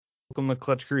Welcome to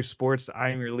Clutch Crew Sports.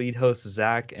 I'm your lead host,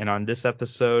 Zach, and on this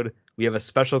episode, we have a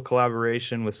special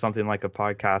collaboration with Something Like a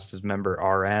Podcast's member,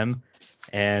 RM,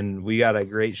 and we got a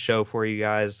great show for you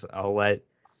guys. I'll let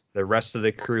the rest of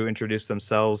the crew introduce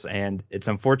themselves, and it's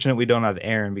unfortunate we don't have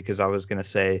Aaron because I was going to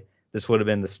say this would have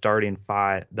been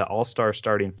the all-star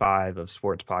starting five of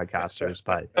sports podcasters,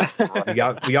 but we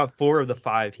got four of the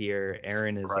five here.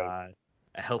 Aaron is a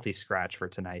healthy scratch for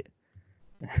tonight.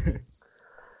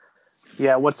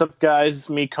 Yeah, what's up, guys?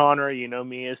 Me, Connor. You know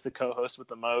me as the co-host with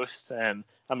the most, and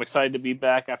I'm excited to be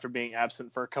back after being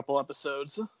absent for a couple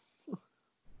episodes.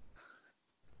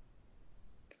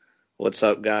 What's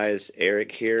up, guys?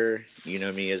 Eric here. You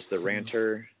know me as the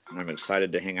ranter, and I'm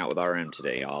excited to hang out with RM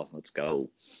today, y'all. Let's go.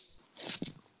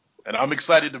 And I'm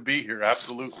excited to be here.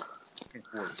 Absolutely. Looking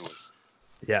forward to it.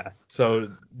 Yeah.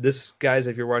 So this, guys,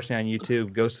 if you're watching on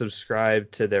YouTube, go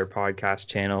subscribe to their podcast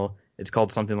channel. It's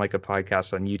called Something Like a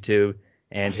Podcast on YouTube,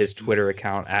 and his Twitter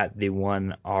account at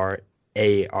 @the1AREM.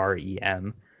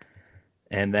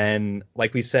 And then,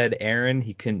 like we said, Aaron,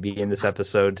 he couldn't be in this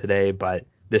episode today, but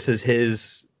this is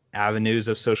his avenues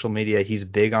of social media. He's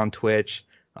big on Twitch.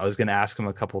 I was going to ask him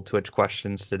a couple Twitch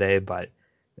questions today, but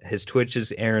his Twitch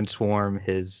is Aaron Swarm.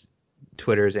 His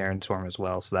Twitter is Aaron Swarm as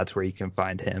well, so that's where you can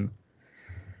find him.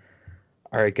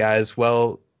 All right, guys.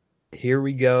 Well, here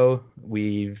we go.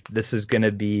 This is going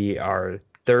to be our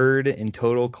third in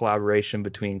total collaboration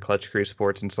between Clutch Crew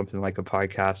Sports and Something Like a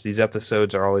Podcast. These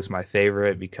episodes are always my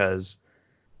favorite because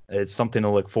it's something to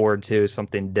look forward to,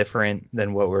 something different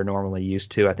than what we're normally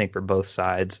used to, I think, for both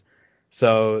sides.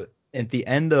 So at the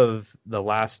end of the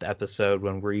last episode,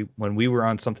 when we were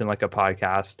on Something Like a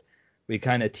Podcast, we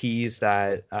kind of teased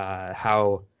that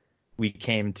how we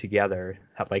came together,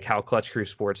 how Clutch Crew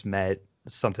Sports met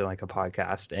Something Like a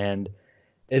Podcast. And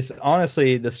it's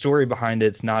honestly, the story behind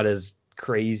it's not as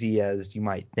crazy as you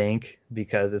might think,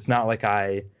 because it's not like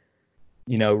I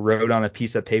wrote on a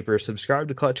piece of paper, subscribe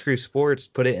to Clutch Crew Sports,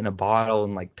 put it in a bottle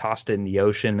and tossed it in the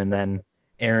ocean, and then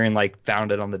Aaron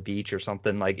found it on the beach or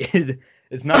something.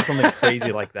 It's not something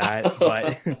crazy like that,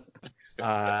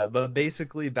 but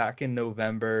basically back in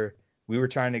November we were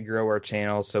trying to grow our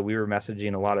channel, so we were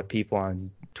messaging a lot of people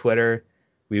on Twitter.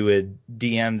 We would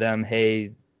DM them,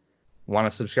 hey, want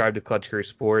to subscribe to Clutch Crew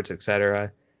Sports,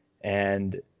 etc.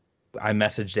 And I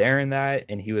messaged Aaron that,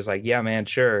 and he was like, yeah, man,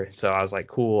 sure. So I was like,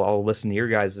 cool, I'll listen to your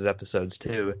guys' episodes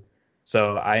too.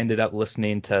 So I ended up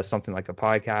listening to Something Like a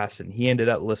Podcast, and he ended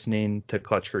up listening to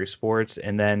Clutch Crew Sports.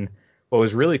 And then what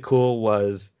was really cool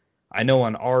was, I know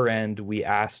on our end, we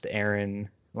asked Aaron,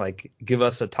 give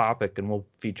us a topic and we'll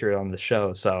feature it on the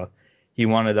show. So he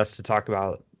wanted us to talk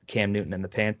about Cam Newton and the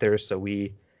Panthers, so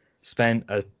we spent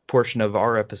a portion of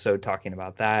our episode talking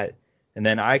about that. And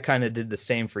then I kind of did the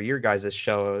same for your guys'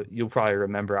 show. You'll probably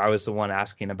remember I was the one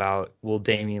asking about, will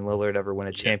Damian Lillard ever win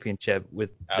a championship with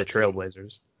the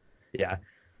Trailblazers? Yeah.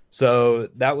 So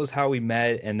that was how we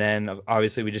met. And then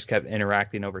obviously we just kept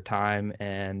interacting over time,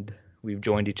 and we've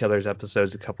joined each other's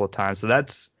episodes a couple of times. So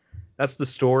that's the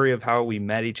story of how we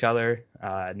met each other.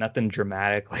 Nothing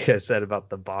dramatic, like I said about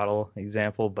the bottle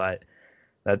example, but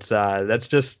that's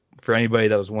just for anybody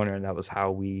that was wondering, that was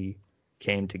how we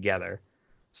came together.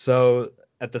 So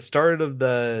at the start of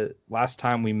the last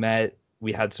time we met,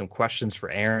 we had some questions for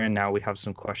Aaron. Now we have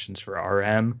some questions for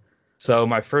RM. So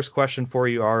my first question for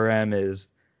you, RM, is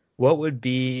what would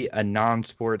be a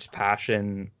non-sports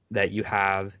passion that you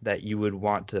have that you would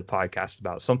want to podcast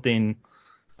about? Something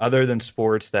other than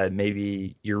sports that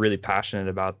maybe you're really passionate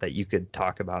about that you could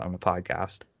talk about on the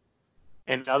podcast.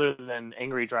 And other than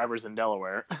angry drivers in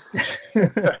Delaware.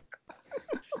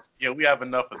 Yeah, we have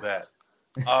enough of that.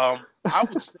 I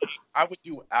would say I would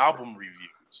do album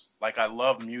reviews. I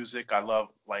love music. I love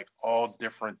all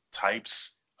different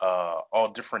types, all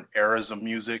different eras of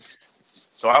music.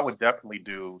 So I would definitely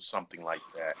do something like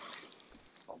that.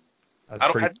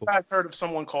 Have you guys heard of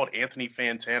someone called Anthony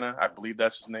Fantana? I believe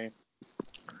that's his name.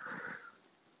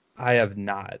 I have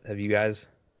not. Have you guys?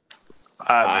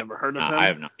 I've never heard of him. I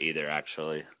have not either,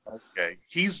 actually. Okay.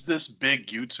 He's this big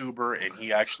YouTuber, and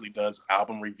he actually does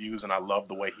album reviews, and I love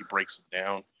the way he breaks it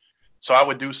down. So I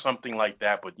would do something like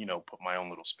that, but, put my own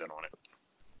little spin on it.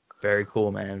 Very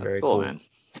cool, man. Very cool. Man.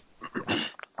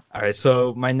 All right,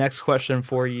 so my next question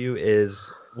for you is,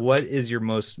 what is your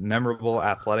most memorable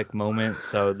athletic moment?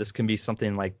 So this can be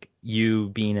something like you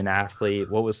being an athlete.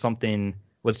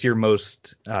 What's your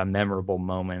most memorable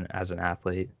moment as an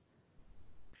athlete?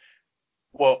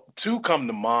 Well, two come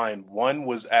to mind. One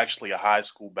was actually a high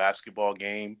school basketball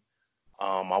game.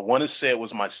 I want to say it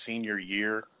was my senior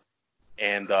year,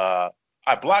 and I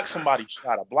blocked somebody's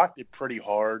shot. I blocked it pretty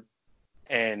hard,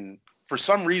 and for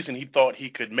some reason, he thought he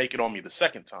could make it on me the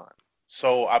second time.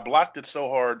 So I blocked it so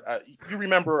hard. You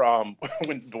remember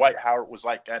when Dwight Howard was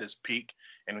like at his peak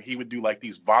and he would do like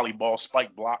these volleyball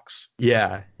spike blocks?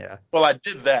 Yeah. Well, I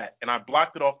did that and I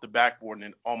blocked it off the backboard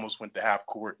and it almost went to half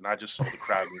court and I just saw the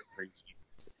crowd go crazy.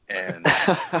 And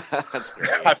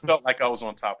I felt like I was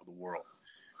on top of the world.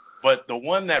 But the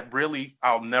one that really,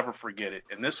 I'll never forget it,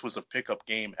 and this was a pickup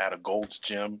game at a Gold's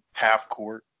Gym, half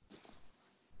court.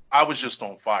 I was just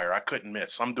on fire. I couldn't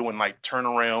miss. I'm doing like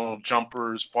turnaround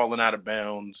jumpers, falling out of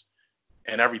bounds,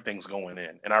 and everything's going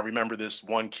in. And I remember this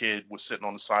one kid was sitting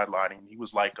on the sideline, and he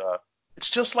was like, it's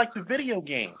just like the video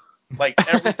game. Like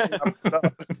everything I put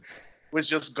up was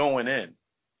just going in.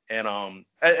 And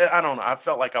I don't know. I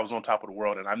felt like I was on top of the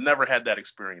world, and I've never had that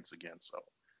experience again. So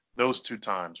those 2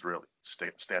 times really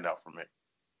stand out for me.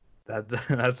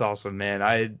 That's awesome, man.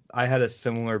 I had a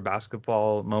similar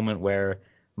basketball moment where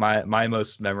my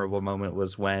most memorable moment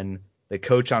was when the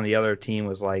coach on the other team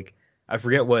was like, I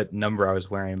forget what number I was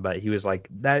wearing, but he was like,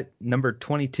 that number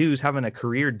 22 is having a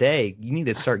career day. You need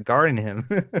to start guarding him.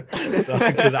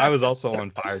 Because I was also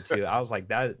on fire too. I was like,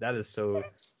 that is so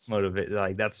motivating.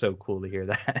 Like, that's so cool to hear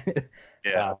that.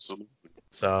 Yeah, absolutely.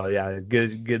 So yeah,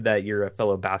 good that you're a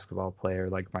fellow basketball player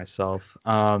like myself.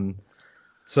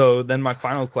 So then my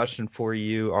final question for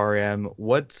you, RM,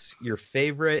 what's your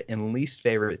favorite and least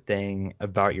favorite thing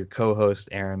about your co-host,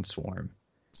 Aaron Swarm?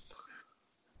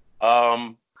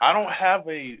 I don't have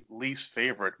a least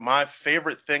favorite. My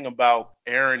favorite thing about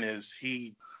Aaron is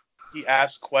he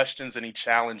asks questions and he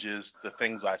challenges the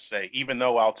things I say, even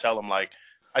though I'll tell him, like,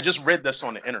 I just read this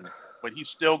on the internet, but he's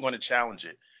still going to challenge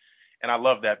it. And I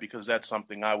love that because that's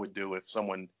something I would do if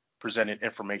someone presented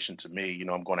information to me. You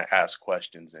know, I'm going to ask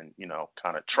questions and, you know,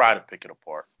 kind of try to pick it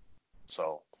apart.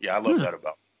 So, yeah, I love that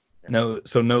about him.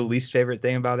 No least favorite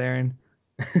thing about Aaron?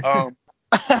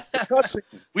 Cussing.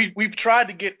 We've tried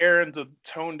to get Aaron to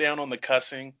tone down on the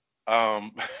cussing.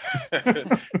 I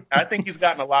think he's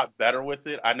gotten a lot better with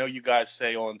it. I know you guys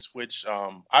say on Twitch.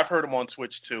 I've heard him on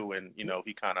Twitch too, and you know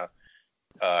he kind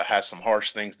of has some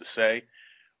harsh things to say.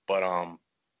 But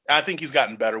I think he's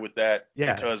gotten better with that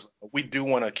because we do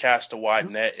want to cast a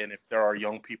wide net, and if there are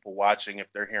young people watching,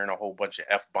 if they're hearing a whole bunch of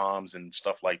F-bombs and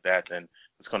stuff like that, then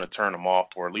it's going to turn them off,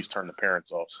 or at least turn the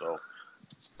parents off. So.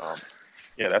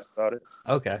 Yeah, that's about it.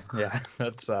 Okay, yeah,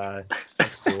 that's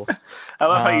cool. I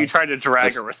love how you tried to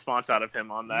drag a response out of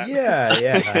him on that.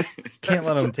 Yeah. Can't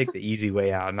let him take the easy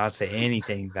way out and not say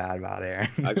anything bad about Aaron.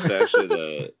 Actually,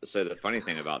 the funny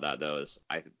thing about that though is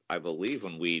I believe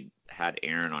when we had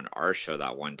Aaron on our show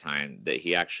that one time that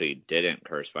he actually didn't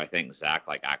curse, but I think Zach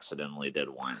like accidentally did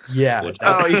once. Yeah.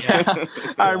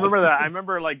 I remember that. I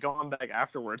remember like going back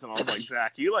afterwards and I was like,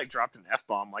 Zach, you like dropped an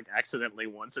F-bomb like accidentally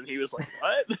once, and he was like,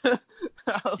 what?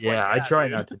 I try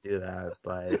not to do that,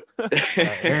 but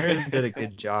Aaron did a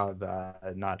good job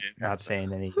not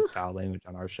saying any foul language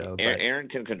on our show. But Aaron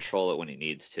can control it when he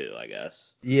needs to, I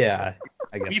guess. Yeah,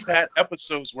 I guess. We've had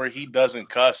episodes where he doesn't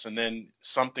cuss, and then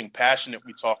something passionate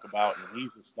we talk about, and he's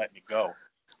just letting it go.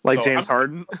 Like so James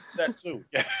Harden? That too.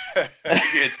 Yeah,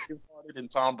 James Harden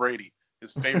and Tom Brady,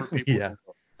 his favorite people. Yeah.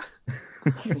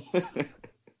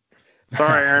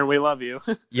 Sorry, Aaron, we love you.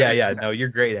 Yeah, no, you're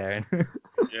great, Aaron.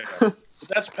 Yeah.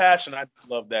 That's passion. I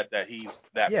love that he's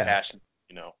that passionate,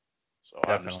 you know. So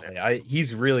definitely. I understand.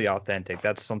 He's really authentic.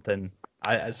 That's something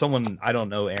I don't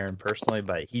know Aaron personally,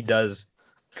 but he does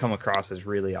come across as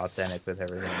really authentic with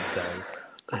everything he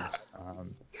says.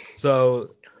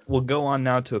 So we'll go on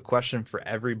now to a question for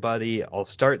everybody. I'll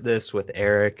start this with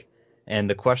Eric. And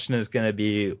the question is going to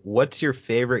be, what's your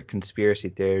favorite conspiracy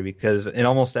theory? Because in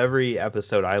almost every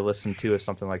episode I listen to of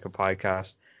something like a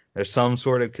podcast, there's some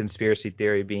sort of conspiracy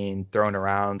theory being thrown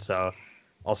around. So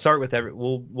I'll start with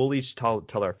we'll each tell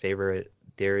our favorite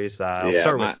theories. I'll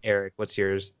start with Eric. What's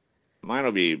yours? Mine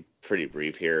will be pretty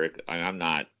brief here. I'm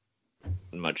not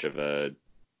much of a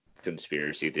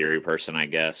conspiracy theory person, I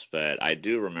guess, but I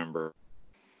do remember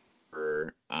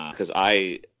because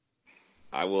I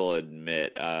will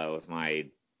admit with my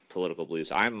political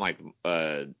beliefs, I'm like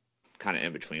kind of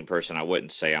in between person. I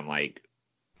wouldn't say I'm like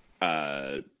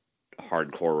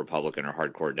hardcore Republican or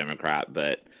hardcore Democrat,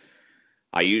 but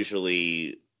I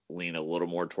usually lean a little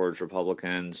more towards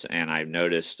Republicans. And I've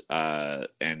noticed,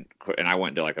 and I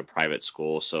went to like a private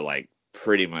school, so like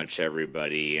pretty much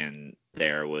everybody in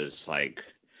there was like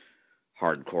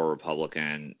hardcore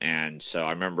Republican. And so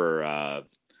I remember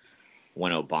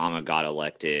when Obama got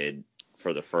elected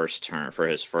for his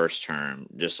first term,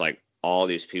 just like all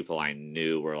these people I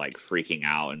knew were like freaking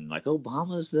out and like,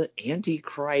 Obama's the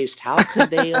Antichrist. How could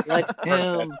they elect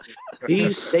him?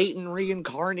 He's Satan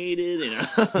reincarnated. You know,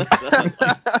 so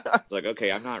it's like,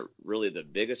 okay, I'm not really the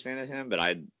biggest fan of him, but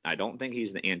I don't think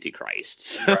he's the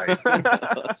Antichrist. Right.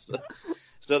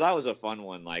 So that was a fun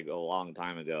one, like a long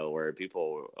time ago, where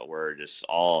people were just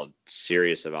all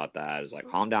serious about that. It's like,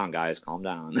 calm down, guys, calm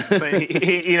down. But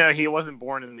he wasn't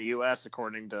born in the U.S.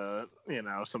 according to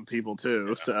some people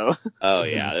too. So. Oh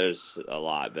yeah, there's a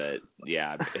lot, but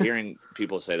yeah, hearing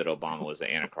people say that Obama was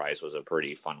the Antichrist was a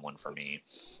pretty fun one for me.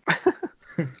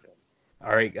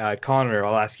 All right, Connor,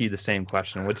 I'll ask you the same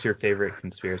question. What's your favorite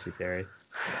conspiracy theory?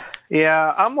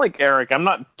 Yeah, I'm like Eric. I'm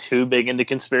not too big into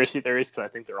conspiracy theories because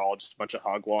I think they're all just a bunch of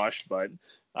hogwash. But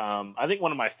I think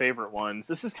one of my favorite ones,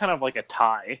 this is kind of like a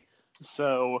tie.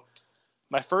 So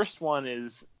my first one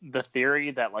is the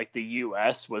theory that like the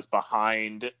U.S. was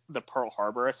behind the Pearl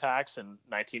Harbor attacks in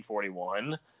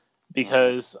 1941.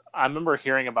 Because I remember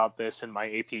hearing about this in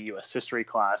my AP U.S. history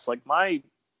class. Like my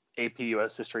AP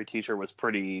U.S. history teacher was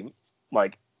pretty,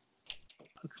 like,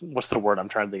 what's the word I'm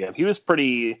trying to think of? He was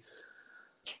pretty,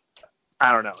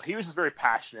 I don't know. He was just very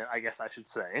passionate, I guess I should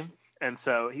say. And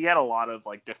so he had a lot of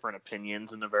like different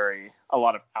opinions and a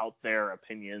lot of out there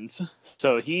opinions.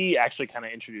 So he actually kind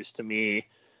of introduced to me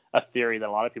a theory that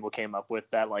a lot of people came up with,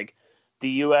 that like the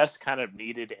U.S. kind of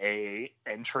needed a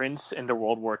entrance into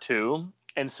World War II.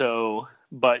 And so,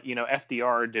 but,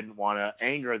 FDR didn't want to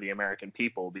anger the American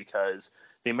people because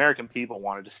the American people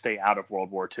wanted to stay out of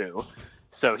World War II.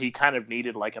 So he kind of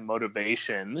needed like a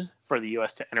motivation for the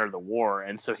U.S. to enter the war.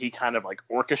 And so he kind of like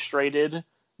orchestrated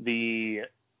the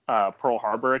Pearl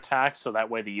Harbor attacks so that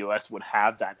way the U.S. would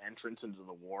have that entrance into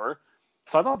the war.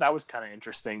 So I thought that was kind of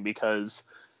interesting because,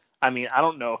 I mean, I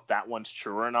don't know if that one's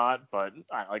true or not, but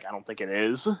I don't think it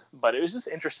is. But it was just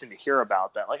interesting to hear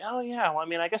about that. Like, oh yeah, well, I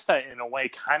mean, I guess that in a way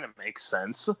kind of makes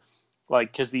sense.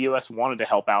 Like, because the U.S. wanted to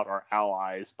help out our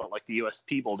allies, but like the U.S.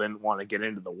 people didn't want to get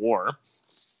into the war.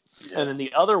 Yeah. And then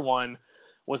the other one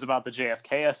was about the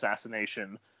JFK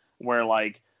assassination, where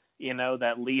like,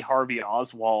 that Lee Harvey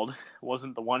Oswald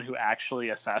wasn't the one who actually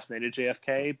assassinated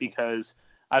JFK, because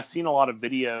I've seen a lot of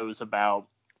videos about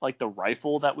like the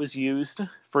rifle that was used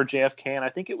for JFK, and I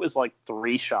think it was like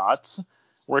 3 shots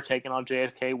were taken on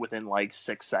JFK within like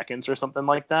 6 seconds or something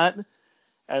like that.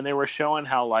 And they were showing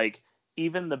how like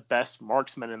even the best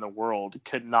marksman in the world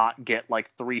could not get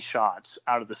like 3 shots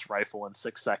out of this rifle in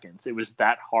 6 seconds. It was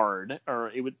that hard,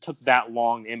 or took that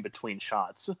long in between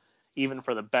shots, even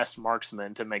for the best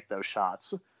marksman to make those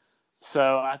shots.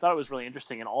 So I thought it was really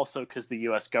interesting, and also because the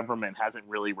U.S. government hasn't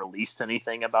really released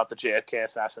anything about the JFK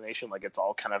assassination. Like, it's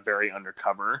all kind of very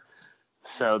undercover.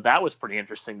 So that was pretty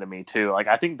interesting to me, too. Like,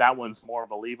 I think that one's more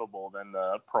believable than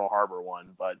the Pearl Harbor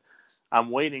one, but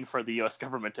I'm waiting for the U.S.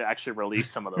 government to actually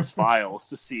release some of those files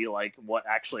to see, like, what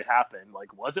actually happened.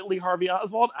 Like, was it Lee Harvey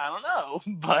Oswald? I don't know,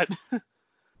 but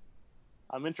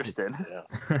I'm interested.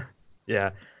 Yeah. Yeah.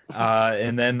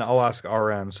 And then I'll ask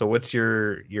RM. So what's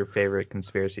your favorite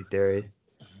conspiracy theory?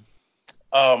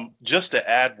 Just to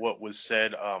add what was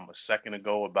said a second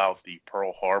ago about the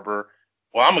Pearl Harbor.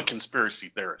 Well, I'm a conspiracy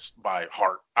theorist by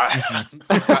heart. I'll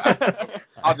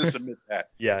just admit that.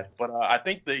 Yeah. But I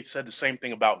think they said the same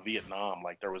thing about Vietnam.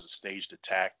 Like there was a staged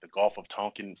attack, the Gulf of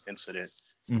Tonkin incident,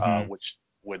 which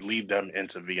would lead them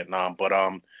into Vietnam. But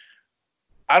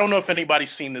I don't know if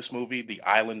anybody's seen this movie, The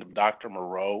Island of Dr.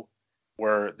 Moreau,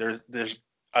 where there's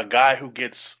a guy who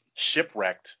gets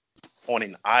shipwrecked on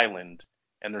an island,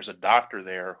 and there's a doctor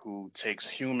there who takes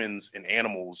humans and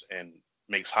animals and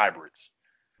makes hybrids.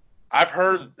 I've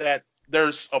heard that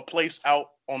there's a place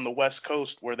out on the West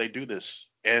Coast where they do this,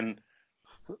 and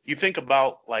you think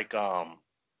about like the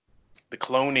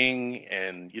cloning,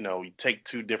 and you take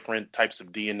 2 different types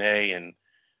of DNA, and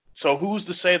so who's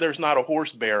to say there's not a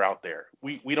horse bear out there?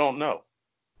 We don't know.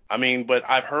 I mean, but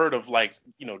I've heard of like,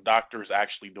 doctors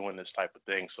actually doing this type of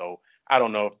thing. So I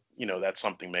don't know if, that's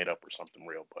something made up or something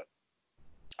real, but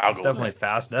I'll go. Definitely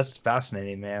That's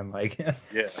fascinating, man. Like,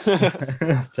 yeah,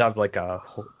 to have like a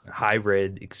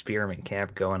hybrid experiment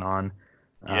camp going on.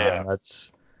 Yeah,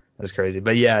 that's crazy.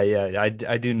 But yeah, I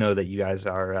do know that you guys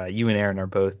are, you and Aaron are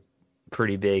both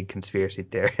pretty big conspiracy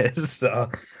theorists. So,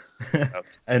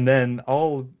 and then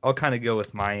I'll kind of go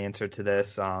with my answer to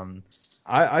this.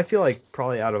 I feel like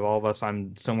probably out of all of us,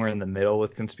 I'm somewhere in the middle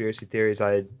with conspiracy theories.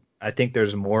 I think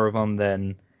there's more of them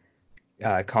than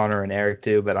Connor and Eric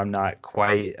do, but I'm not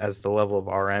quite as the level of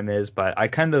RM is. But I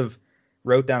kind of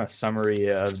wrote down a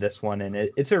summary of this one, and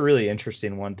it's a really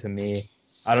interesting one to me.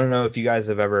 I don't know if you guys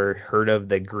have ever heard of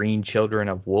the Green Children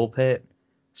of Woolpit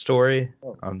story.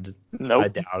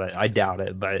 Nope. I doubt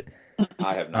it. But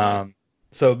I have not.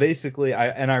 So basically,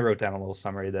 I wrote down a little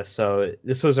summary of this. So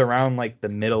this was around like the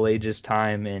Middle Ages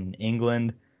time in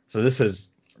England. So this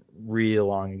is real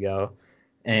long ago.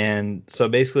 And so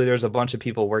basically, there's a bunch of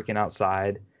people working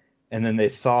outside, and then they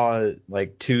saw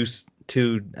like two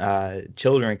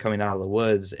children coming out of the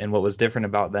woods, and what was different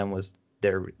about them was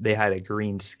they had a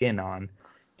green skin on,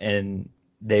 and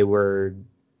they were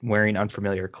wearing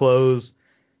unfamiliar clothes.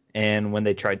 And when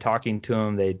they tried talking to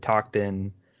them, they talked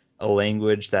in a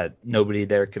language that nobody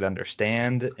there could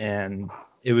understand, and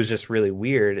it was just really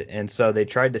weird. And so they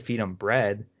tried to feed them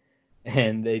bread,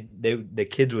 and the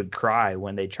kids would cry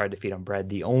when they tried to feed them bread.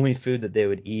 The only food that they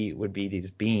would eat would be these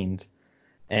beans.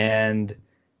 And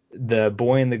the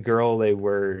boy and the girl, they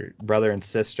were brother and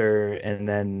sister, and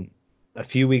then a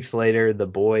few weeks later the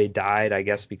boy died, I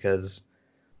guess because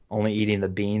only eating the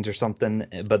beans or something.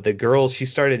 But the girl, she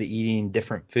started eating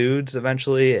different foods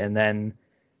eventually, and then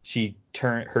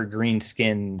her green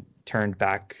skin turned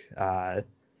back.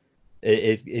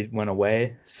 It went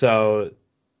away. So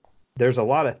there's a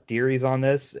lot of theories on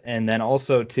this, and then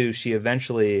also too, she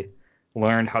eventually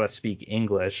learned how to speak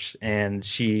English, and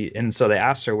so they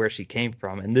asked her where she came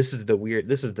from, and this is the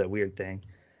weird thing.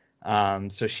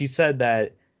 So she said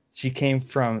that she came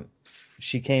from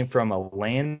a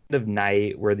land of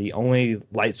night where the only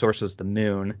light source was the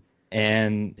moon,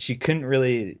 and she couldn't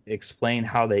really explain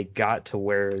how they got to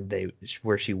where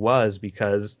she was,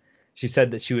 because she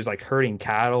said that she was like herding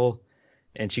cattle,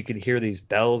 and she could hear these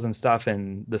bells and stuff,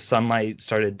 and the sunlight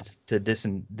started to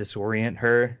disorient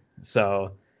her.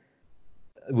 So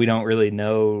we don't really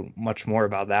know much more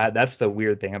about that. That's the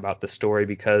weird thing about the story,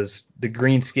 because the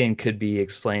green skin could be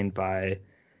explained by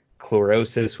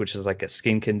chlorosis, which is like a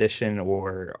skin condition,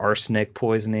 or arsenic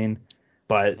poisoning.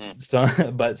 But some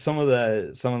of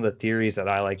the theories that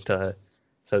I like to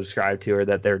subscribe to are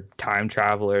that they're time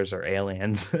travelers or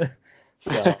aliens.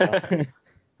 So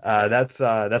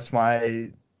that's my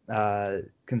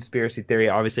conspiracy theory.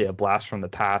 Obviously a blast from the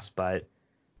past, but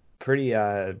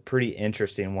pretty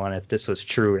interesting one. If this was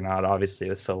true or not, obviously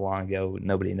it was so long ago,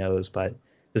 nobody knows. But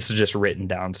this is just written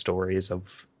down stories of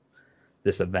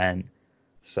this event.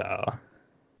 So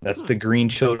that's the Green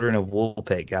Children of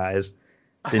Woolpit, guys.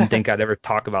 Didn't think I'd ever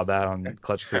talk about that on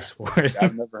Clutch Crew Sports.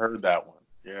 I've never heard that one.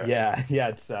 Yeah. Yeah,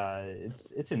 it's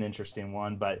an interesting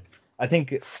one, but I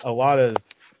think a lot of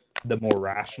the more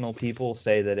rational people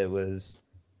say that it was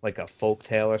like a folk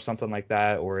tale or something like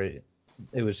that, or it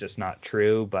was just not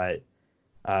true. But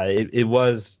it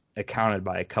was accounted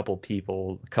by a couple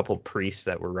priests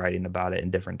that were writing about it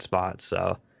in different spots.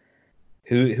 So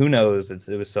who knows? It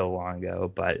was so long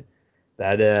ago, but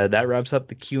that wraps up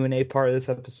the Q&A part of this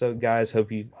episode, guys.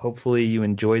 Hopefully you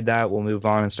enjoyed that. We'll move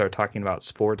on and start talking about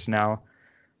sports now.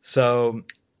 So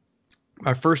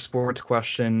my first sports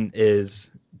question is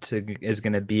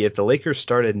going to be, if the Lakers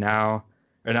started now,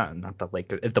 or not the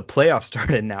Lakers, if the playoffs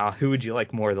started now, who would you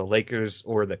like more, the Lakers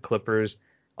or the Clippers?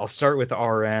 I'll start with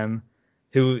RM.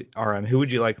 Who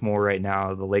would you like more right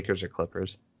now, the Lakers or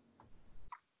Clippers?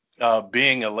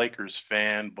 Being a Lakers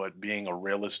fan, but being a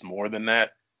realist more than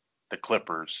that, the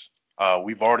Clippers.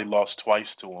 We've already lost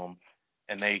twice to them,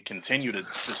 and they continue to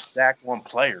stack on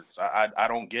players. I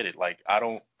don't get it. Like, I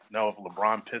don't know if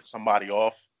LeBron pissed somebody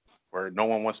off where no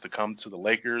one wants to come to the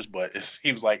Lakers, but it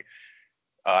seems like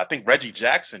I think Reggie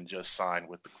Jackson just signed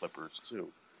with the Clippers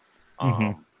too.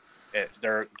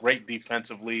 They're great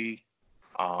defensively.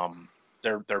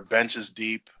 Their bench is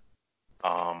deep.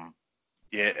 I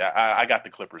got the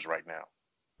Clippers right now.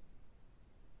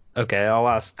 Okay, I'll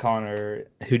ask Connor,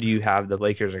 who do you have, the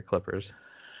Lakers or Clippers?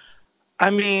 I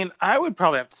mean, I would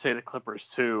probably have to say the Clippers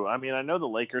too. I mean, I know the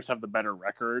Lakers have the better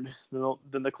record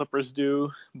than the Clippers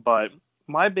do, but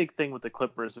my big thing with the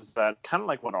Clippers is that, kind of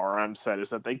like what RM said,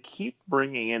 is that they keep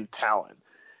bringing in talent.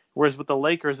 Whereas with the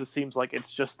Lakers, it seems like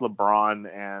it's just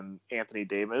LeBron and Anthony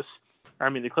Davis. I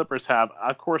mean, the Clippers have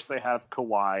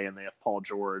Kawhi and they have Paul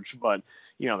George, but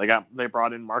they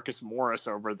brought in Marcus Morris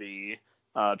over the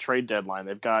trade deadline.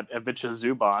 They've got Ivica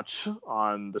Zubac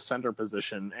on the center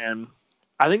position, and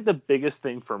I think the biggest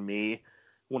thing for me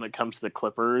when it comes to the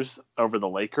Clippers over the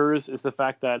Lakers is the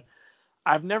fact that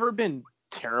I've never been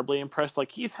terribly impressed.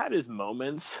 Like, he's had his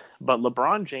moments, but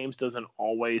LeBron James doesn't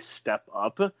always step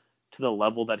up to the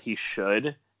level that he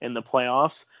should in the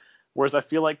playoffs. Whereas I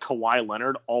feel like Kawhi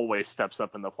Leonard always steps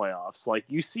up in the playoffs. Like,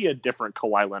 you see a different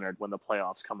Kawhi Leonard when the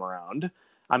playoffs come around.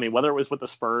 I mean, whether it was with the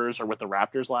Spurs or with the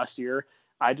Raptors last year,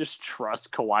 I just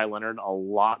trust Kawhi Leonard a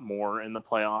lot more in the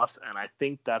playoffs, and I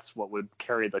think that's what would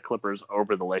carry the Clippers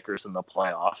over the Lakers in the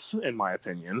playoffs, in my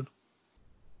opinion.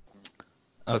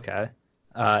 Okay.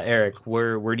 Eric,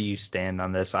 where do you stand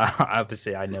on this?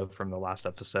 Obviously, I know from the last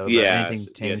episode, but Yeah,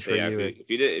 anything changed for yeah. you?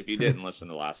 If you didn't listen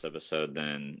to the last episode,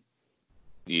 then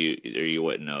you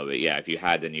wouldn't know. But yeah, if you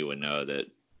had, then you would know that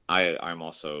I'm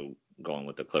also going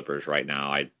with the Clippers right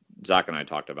now. Zach and I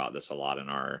talked about this a lot in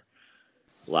our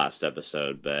last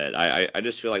episode, but I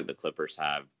just feel like the Clippers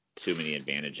have too many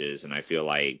advantages, and I feel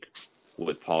like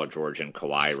with Paul George and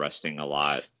Kawhi resting a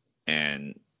lot,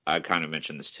 and I kind of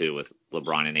mentioned this too with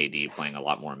LeBron and AD playing a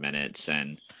lot more minutes,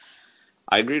 and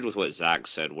I agreed with what Zach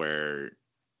said where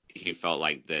he felt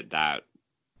like that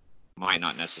might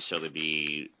not necessarily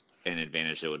be an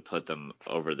advantage that would put them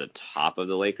over the top of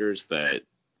the Lakers, but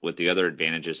with the other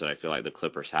advantages that I feel like the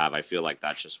Clippers have, I feel like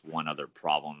that's just one other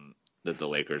problem that the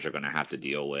Lakers are going to have to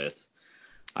deal with.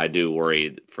 I do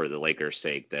worry for the Lakers'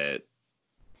 sake that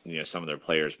some of their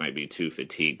players might be too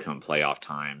fatigued come playoff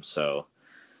time. So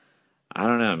I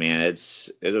don't know, man.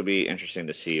 It'll be interesting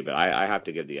to see, but I have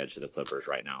to give the edge to the Clippers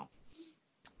right now.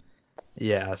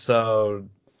 Yeah, so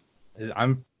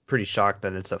I'm pretty shocked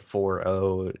that it's a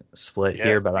 4-0 split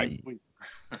here, but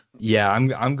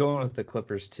I'm going with the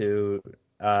Clippers too.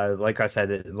 Like I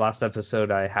said, last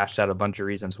episode I hashed out a bunch of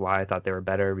reasons why I thought they were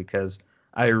better because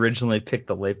I originally picked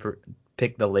the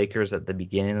Lakers at the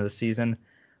beginning of the season,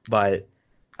 but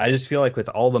I just feel like with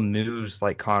all the moves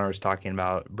like Connor was talking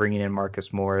about, bringing in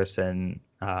Marcus Morris and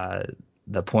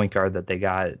the point guard that they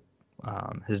got,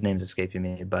 his name's escaping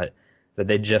me, but that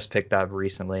they just picked up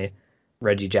recently,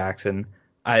 Reggie Jackson.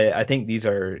 I think these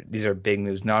are big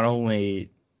moves. Not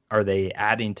only are they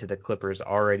adding to the Clippers'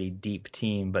 already deep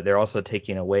team, but they're also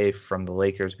taking away from the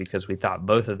Lakers because we thought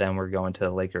both of them were going to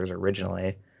the Lakers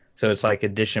originally. So it's like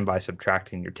addition by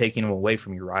subtracting. You're taking them away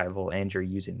from your rival and you're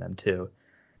using them too.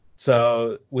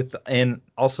 So and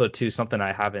also too, something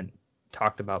I haven't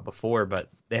talked about before, but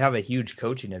they have a huge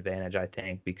coaching advantage, I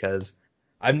think, because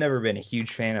I've never been a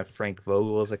huge fan of Frank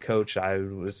Vogel as a coach. I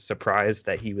was surprised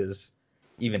that he was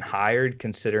even hired,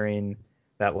 considering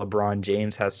that LeBron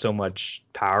James has so much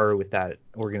power with that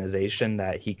organization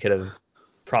that he could have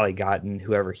probably gotten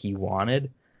whoever he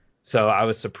wanted. So I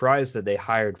was surprised that they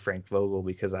hired Frank Vogel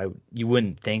because you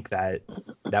wouldn't think that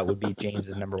would be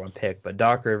James's number one pick. But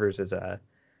Doc Rivers is a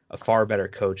far better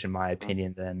coach, in my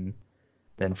opinion,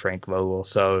 than Frank Vogel.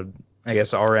 So I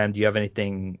guess RM, do you have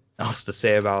anything else to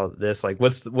say about this? Like,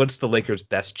 what's the Lakers'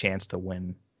 best chance to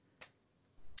win?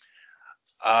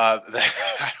 I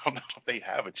don't know if they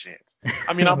have a chance.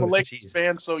 I mean, I'm a Lakers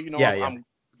fan, so I'm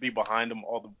be behind them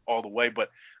all the way. But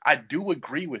I do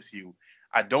agree with you.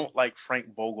 I don't like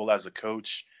Frank Vogel as a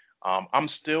coach. I'm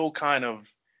still kind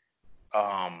of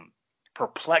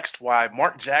perplexed why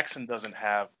Mark Jackson doesn't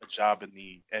have a job in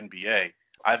the NBA.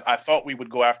 I thought we would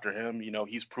go after him.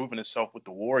 He's proven himself with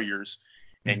the Warriors,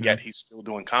 and yet he's still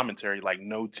doing commentary. Like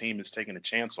no team is taking a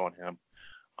chance on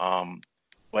him.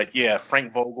 But yeah,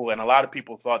 Frank Vogel, and a lot of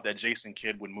people thought that Jason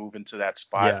Kidd would move into that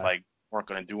spot, like weren't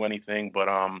going to do anything. But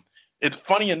it's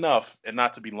funny enough, and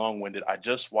not to be long-winded, I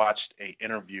just watched an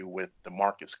interview with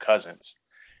DeMarcus Cousins.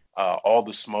 All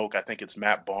the Smoke, I think it's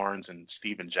Matt Barnes and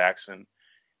Steven Jackson.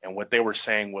 And what they were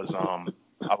saying was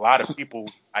a lot of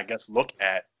people, I guess, look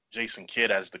at Jason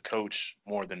Kidd as the coach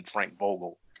more than Frank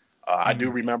Vogel. I do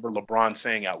remember LeBron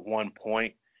saying at one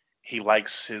point he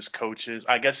likes his coaches.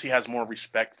 I guess he has more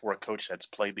respect for a coach that's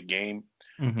played the game.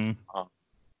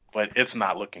 But it's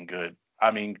not looking good.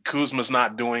 I mean, Kuzma's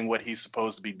not doing what he's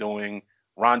supposed to be doing.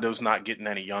 Rondo's not getting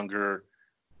any younger.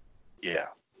 Yeah,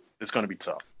 it's going to be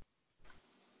tough.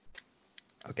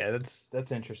 Okay,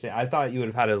 that's interesting. I thought you would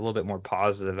have had a little bit more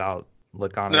positive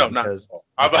outlook on it. No, not at all.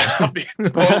 I'll be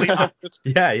totally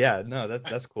Yeah. No,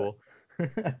 that's cool.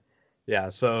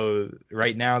 Yeah, so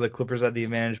right now the Clippers have the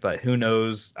advantage, but who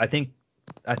knows? I think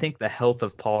the health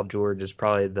of Paul George is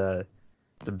probably the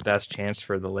best chance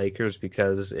for the Lakers,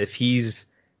 because if he's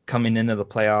coming into the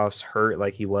playoffs hurt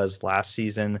like he was last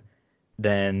season,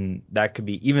 then that could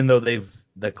be, even though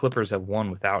the Clippers have won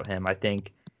without him, I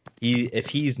think if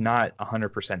he's not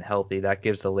 100% healthy, that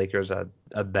gives the Lakers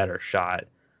a better shot.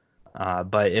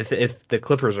 But if the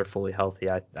Clippers are fully healthy,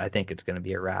 I think it's going to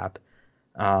be a wrap.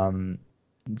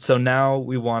 So now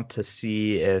we want to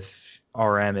see if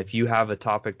you have a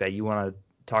topic that you want to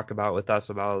talk about with us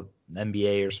about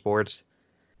NBA or sports,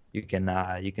 you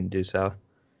can do so.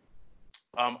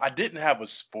 I didn't have a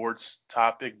sports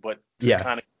topic, but to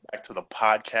kind of get back to the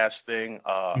podcast thing,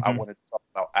 I wanted to talk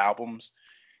about albums.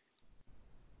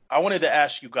 I wanted to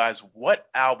ask you guys, what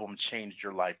album changed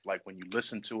your life? Like when you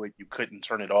listened to it, you couldn't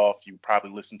turn it off. You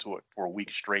probably listened to it for a week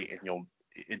straight, and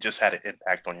it just had an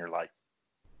impact on your life.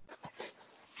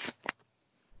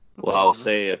 Well, I'll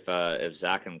say if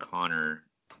Zach and Connor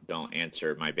don't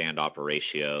answer my band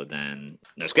Operatio, then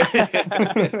no, just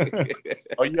kidding.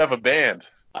 Oh, you have a band.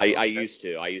 I used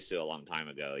to a long time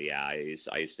ago. Yeah, I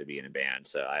used to be in a band,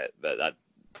 so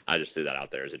I just threw that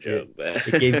out there as a joke. But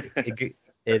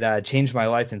it changed my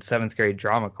life in 7th grade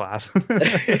drama class.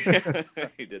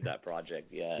 He did that project,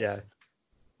 yes. Yeah.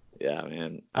 Yeah,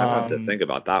 man. I have to think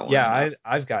about that one. Yeah,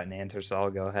 I've got an answer, so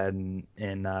I'll go ahead and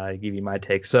give you my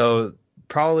take. So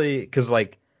probably because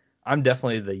like I'm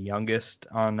definitely the youngest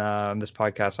on this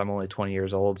podcast. I'm only 20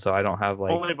 years old, so I don't have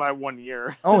like only by 1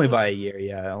 year. Only by a year,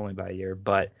 yeah, only by a year.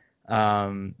 But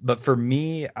for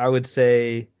me, I would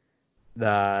say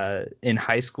in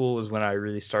high school was when I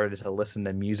really started to listen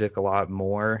to music a lot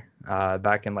more.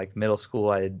 Back in like middle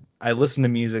school, I listened to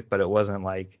music, but it wasn't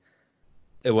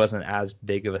as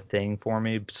big of a thing for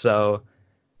me. So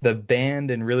the band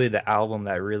and really the album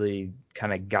that really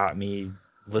kind of got me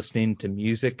listening to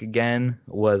music again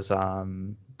was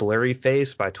Blurry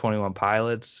Face by 21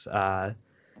 Pilots.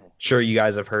 Sure, you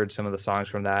guys have heard some of the songs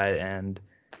from that, and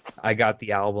I got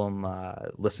the album,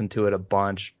 listened to it a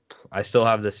bunch. I still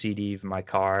have the CD in my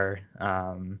car.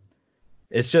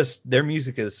 It's just their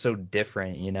music is so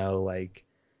different, like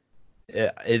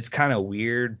it's kind of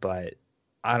weird, but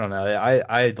I don't know.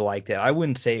 I liked it. I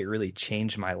wouldn't say it really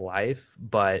changed my life,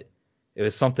 but it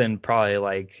was something probably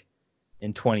like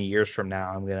in 20 years from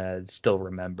now I'm going to still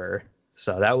remember.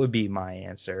 So that would be my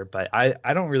answer. But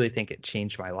I don't really think it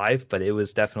changed my life, but it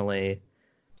was definitely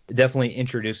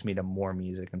introduced me to more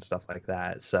music and stuff like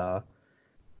that. So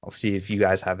I'll see if you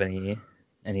guys have any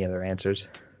other answers.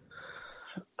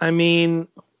 I mean,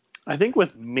 I think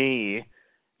with me,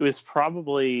 it was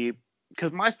probably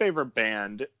because my favorite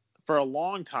band for a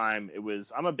long time,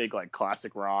 I'm a big like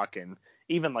classic rock and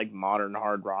even like modern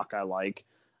hard rock I like.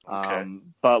 Okay.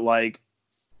 But like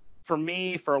for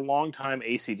me, for a long time,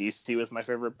 AC/DC was my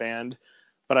favorite band.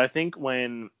 But I think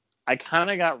when I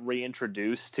kind of got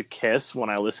reintroduced to Kiss when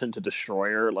I listened to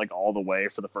Destroyer like all the way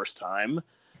for the first time,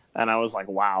 and I was like,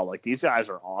 wow, like these guys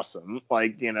are awesome.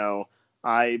 Like, it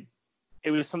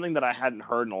was something that I hadn't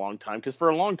heard in a long time, because for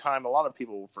a long time, a lot of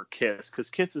people for Kiss, because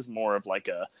Kiss is more of like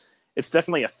it's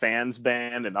definitely a fans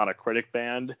band and not a critic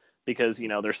band, because,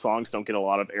 their songs don't get a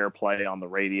lot of airplay on the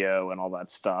radio and all that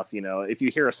stuff. If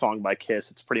you hear a song by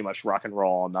Kiss, it's pretty much Rock and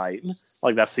Roll All Night.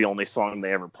 Like that's the only song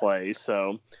they ever play.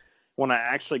 So when I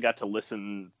actually got to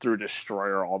listen through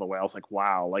Destroyer all the way, I was like,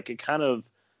 wow, like it kind of,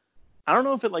 I don't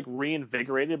know if it like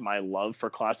reinvigorated my love for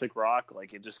classic rock.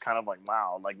 Like it just kind of like,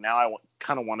 wow, like now I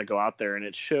kind of want to go out there, and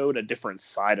it showed a different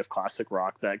side of classic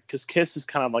rock, that because Kiss is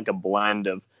kind of like a blend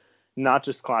of not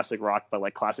just classic rock, but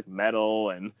like classic metal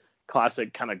and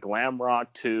classic kind of glam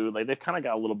rock too. Like they've kind of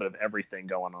got a little bit of everything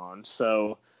going on.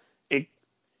 So it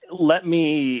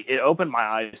opened my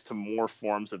eyes to more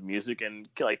forms of music, and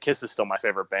like Kiss is still my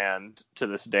favorite band to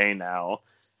this day now.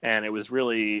 And it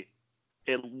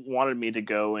wanted me to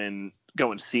go and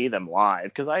see them live,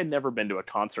 because I had never been to a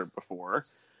concert before.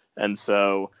 And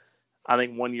so I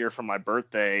think one year for my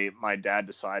birthday, my dad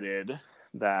decided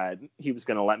that he was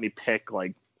going to let me pick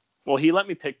he let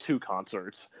me pick 2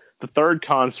 concerts. The third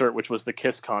concert, which was the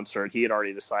Kiss concert, he had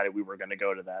already decided we were going to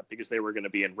go to that because they were going to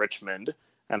be in Richmond,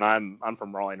 and I'm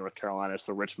from Raleigh, North Carolina,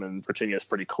 so Richmond, Virginia is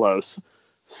pretty close.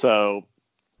 So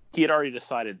he had already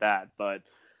decided that, but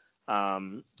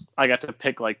I got to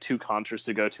pick like 2 concerts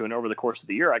to go to, and over the course of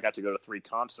the year, I got to go to 3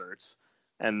 concerts.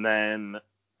 And then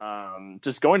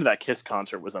just going to that Kiss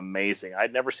concert was amazing.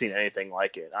 I'd never seen anything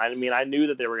like it. I mean, I knew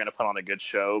that they were going to put on a good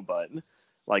show, but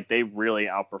like they really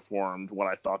outperformed what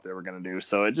I thought they were going to do.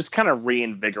 So it just kind of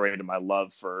reinvigorated my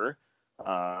love for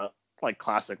like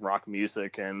classic rock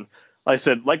music. And like I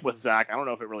said, like with Zach, I don't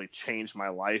know if it really changed my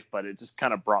life, but it just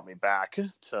kind of brought me back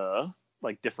to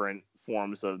like different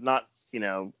forms of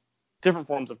different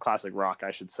forms of classic rock,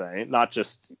 I should say. Not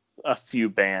just a few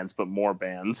bands, but more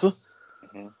bands.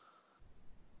 Mm-hmm.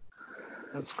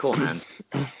 That's cool, man.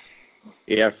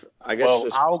 Yeah, I guess. Well,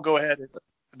 I'll go ahead.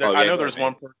 I know there's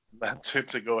one person left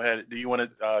to go ahead. Do you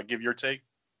want to give your take?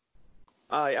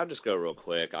 I'll just go real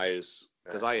quick. I used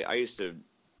to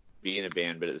be in a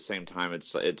band, but at the same time,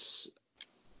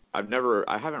 I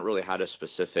haven't really had a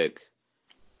specific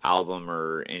album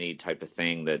or any type of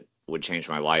thing that would change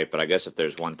my life. But I guess if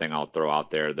there's one thing I'll throw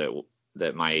out there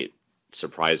that might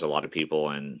surprise a lot of people,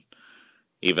 and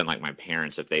even like my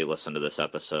parents, if they listen to this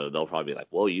episode, they'll probably be like,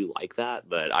 "Whoa, you like that?"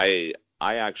 But I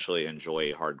actually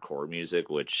enjoy hardcore music,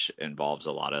 which involves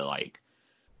a lot of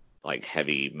like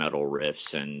heavy metal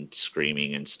riffs and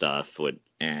screaming and stuff.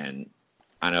 And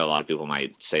I know a lot of people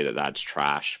might say that that's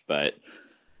trash, but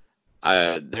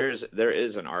there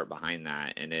is an art behind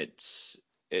that, and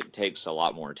it takes a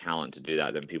lot more talent to do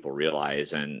that than people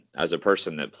realize. And as a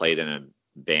person that played in a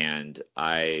band,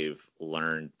 I've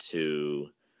learned to,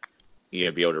 be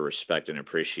able to respect and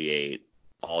appreciate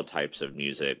all types of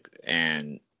music.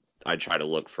 And I try to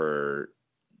look for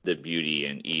the beauty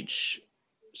in each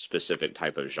specific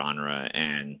type of genre.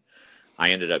 And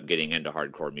I ended up getting into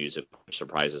hardcore music, which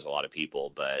surprises a lot of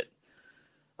people. But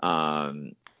I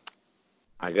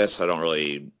guess I don't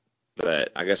really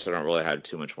have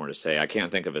too much more to say. I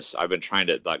can't think of I've been trying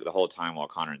to, like, the whole time while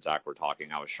Connor and Zach were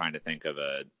talking, I was trying to think of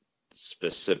a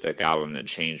specific album that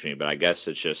changed me, but I guess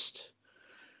it's just,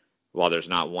 while there's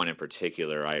not one in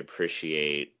particular, I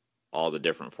appreciate all the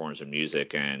different forms of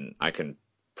music, and I can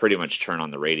pretty much turn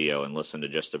on the radio and listen to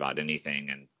just about anything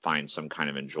and find some kind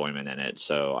of enjoyment in it.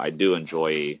 So I do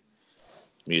enjoy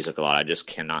music a lot. I just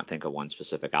cannot think of one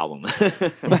specific album.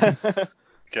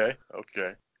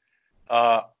 Okay.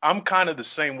 I'm kind of the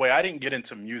same way. I didn't get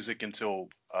into music until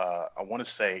I want to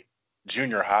say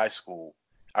junior high school.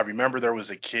 I remember there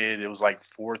was a kid, it was like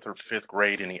 4th or 5th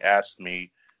grade, and he asked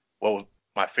me what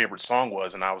my favorite song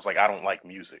was, and I was like, I don't like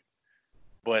music.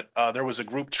 But there was a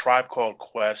group, Tribe Called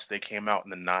Quest. They came out in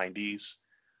the 90s.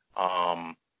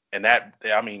 And that,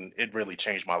 I mean, it really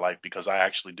changed my life because I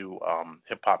actually do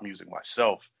hip hop music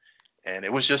myself. And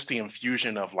it was just the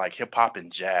infusion of like hip hop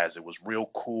and jazz. It was real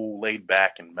cool, laid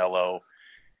back and mellow.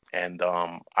 And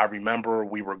I remember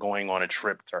we were going on a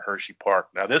trip to Hershey Park.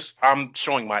 Now I'm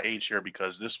showing my age here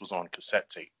because this was on cassette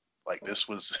tape. Like this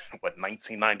was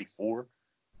 1994,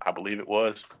 I believe it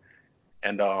was.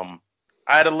 And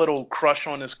I had a little crush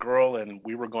on this girl, and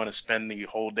we were going to spend the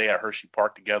whole day at Hershey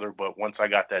Park together. But once I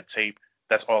got that tape,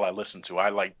 that's all I listened to. I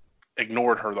like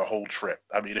ignored her the whole trip.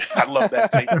 I mean, I love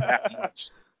that tape that much.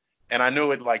 And I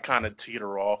knew it like kind of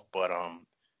teeter off, but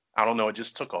I don't know. It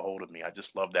just took a hold of me. I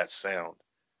just love that sound.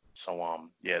 So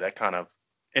yeah, that kind of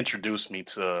introduced me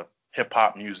to hip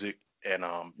hop music and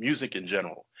music in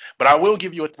general. But I will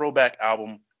give you a throwback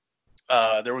album.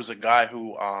 There was a guy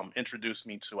who introduced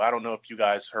me to, I don't know if you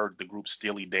guys heard the group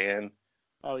Steely Dan.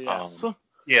 Oh, yes.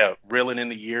 Yeah, Reeling in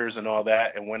the Years and all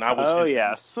that. And when I was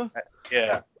yes.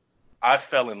 Yeah, I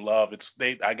fell in love.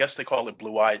 I guess they call it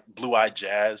blue eye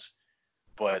jazz.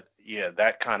 But yeah,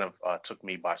 that kind of took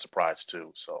me by surprise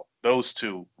too. So those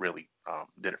two really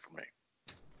did it for me.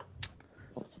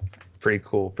 Pretty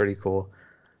cool.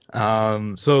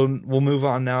 So we'll move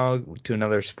on now to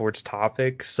another sports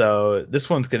topic. So this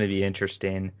one's going to be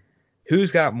interesting.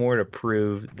 Who's got more to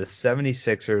prove, the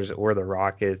 76ers or the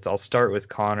Rockets? I'll start with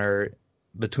Connor.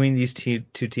 Between these two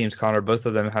teams, Connor, both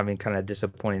of them having kind of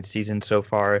disappointing seasons so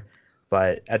far.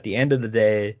 But at the end of the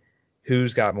day,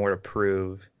 who's got more to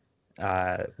prove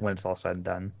when it's all said and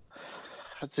done?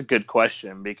 That's a good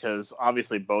question because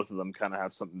obviously both of them kind of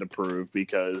have something to prove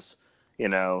because,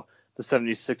 the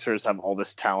 76ers have all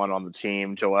this talent on the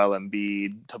team, Joel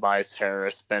Embiid, Tobias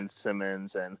Harris, Ben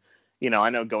Simmons, and, I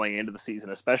know going into the season,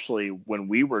 especially when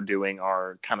we were doing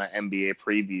our kind of NBA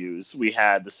previews, we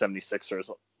had the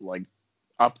 76ers like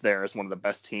up there as one of the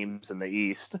best teams in the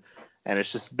East, and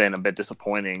it's just been a bit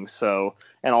disappointing. So,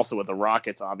 and also with the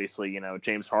Rockets, obviously,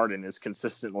 James Harden is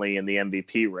consistently in the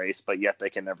MVP race, but yet they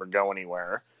can never go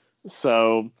anywhere.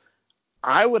 So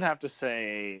I would have to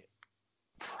say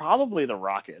probably the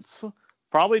Rockets,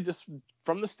 probably just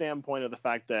from the standpoint of the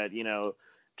fact that,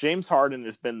 James Harden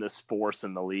has been this force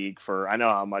in the league for, I know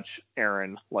how much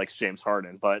Aaron likes James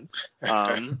Harden, but,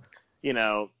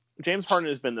 James Harden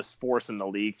has been this force in the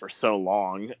league for so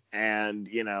long. And,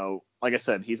 like I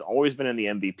said, he's always been in the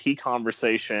MVP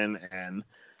conversation. And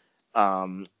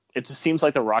it just seems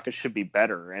like the Rockets should be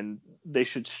better and they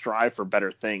should strive for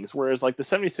better things. Whereas like the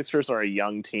 76ers are a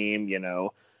young team,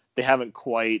 they haven't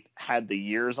quite had the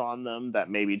years on them that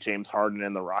maybe James Harden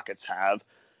and the Rockets have.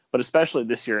 But especially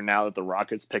this year, now that the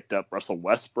Rockets picked up Russell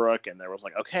Westbrook and there was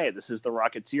like, okay, this is the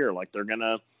Rockets year. Like they're going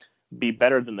to be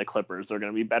better than the Clippers. They're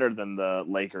going to be better than the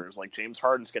Lakers. Like James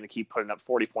Harden's going to keep putting up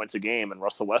 40 points a game and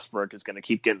Russell Westbrook is going to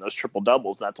keep getting those triple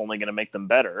doubles. That's only going to make them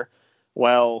better.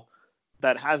 Well,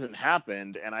 that hasn't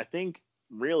happened. And I think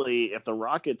really if the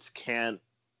Rockets can't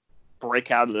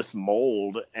break out of this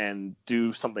mold and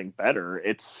do something better,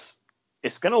 it's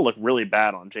going to look really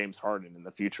bad on James Harden in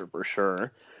the future for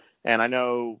sure. And I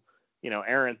know,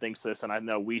 Aaron thinks this, and I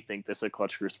know we think this at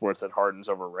Clutch Crew Sports that Harden's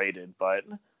overrated, but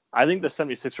I think the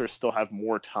 76ers still have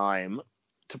more time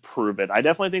to prove it. I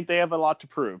definitely think they have a lot to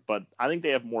prove, but I think they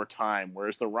have more time,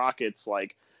 whereas the Rockets,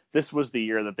 like, this was the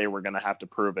year that they were going to have to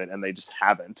prove it, and they just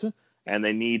haven't, and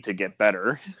they need to get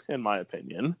better, in my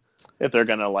opinion, if they're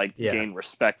going to, gain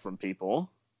respect from people.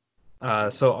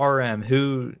 So, RM,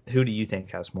 who do you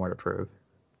think has more to prove?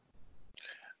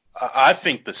 I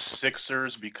think the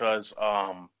Sixers, because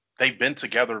they've been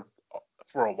together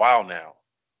for a while now,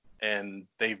 and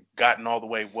they've gotten all the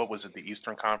way. What was it, the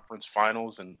Eastern Conference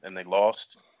Finals, and they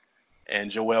lost.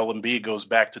 And Joel Embiid goes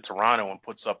back to Toronto and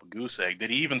puts up a goose egg. Did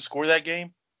he even score that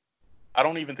game? I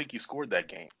don't even think he scored that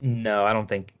game. No, I don't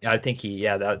think. I think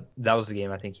that was the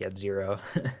game. I think he had 0.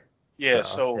 Yeah.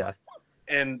 Yeah.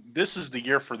 And this is the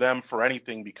year for them for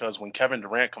anything, because when Kevin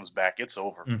Durant comes back, it's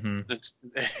over. Mm-hmm.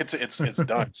 It's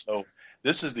done. So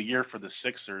this is the year for the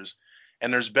Sixers.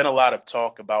 And there's been a lot of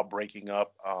talk about breaking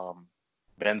up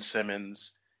Ben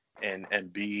Simmons and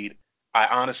Embiid. I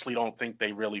honestly don't think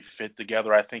they really fit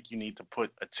together. I think you need to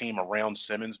put a team around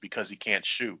Simmons because he can't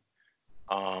shoot.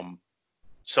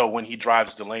 So when he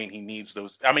drives the lane, he needs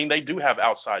those. I mean, they do have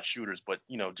outside shooters, but,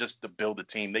 just to build a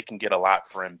team, they can get a lot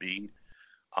for Embiid.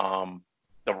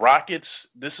 The Rockets,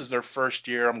 this is their first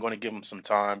year. I'm going to give them some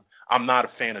time. I'm not a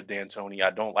fan of D'Antoni. I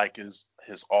don't like his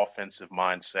offensive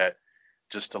mindset,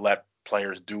 just to let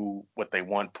players do what they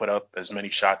want, put up as many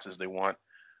shots as they want.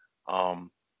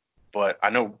 But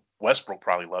I know Westbrook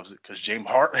probably loves it because James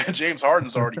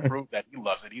Harden's already proved that he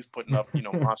loves it. He's putting up,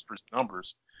 monstrous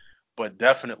numbers. But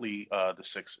definitely the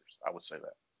Sixers, I would say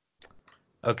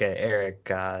that. Okay,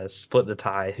 Eric, split the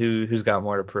tie. Who's got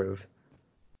more to prove?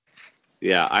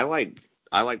 Yeah, I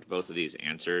liked both of these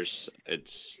answers.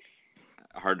 It's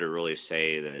hard to really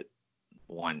say that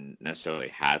one necessarily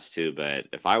has to, but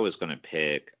if I was going to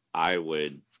pick, I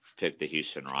would pick the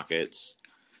Houston Rockets.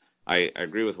 I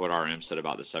agree with what RM said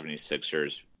about the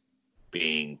 76ers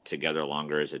being together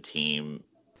longer as a team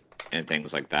and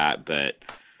things like that, but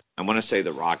I'm going to say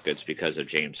the Rockets because of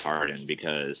James Harden,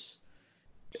 because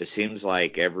it seems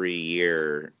like every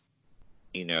year,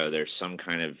 there's some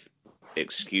kind of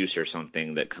excuse or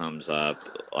something that comes up.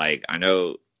 Like,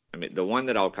 the one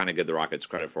that I'll kind of give the Rockets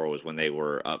credit for was when they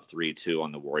were up 3-2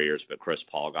 on the Warriors, but Chris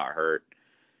Paul got hurt,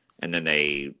 and then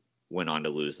they went on to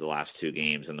lose the last 2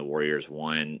 games, and the Warriors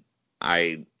won.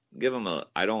 I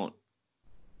don't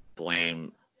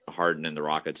blame Harden and the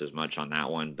Rockets as much on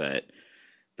that one, but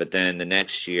then the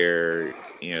next year,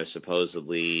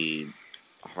 supposedly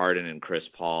Harden and Chris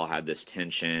Paul had this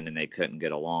tension and they couldn't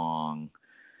get along.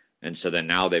 And so then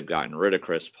now they've gotten rid of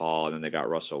Chris Paul, and then they got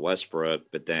Russell Westbrook.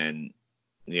 But then,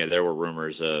 there were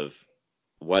rumors of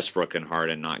Westbrook and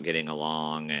Harden not getting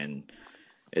along. And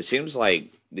it seems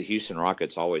like the Houston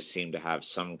Rockets always seem to have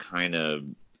some kind of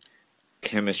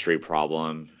chemistry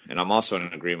problem. And I'm also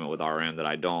in agreement with RM that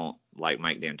I don't like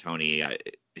Mike D'Antoni.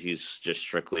 He's just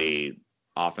strictly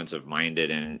offensive minded,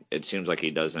 and it seems like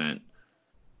he doesn't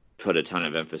put a ton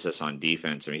of emphasis on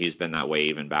defense. I mean, he's been that way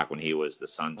even back when he was the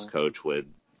Suns coach with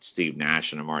Steve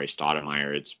Nash and Amari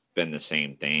Stoudemire. It's been the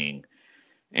same thing.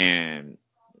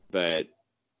 But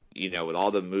with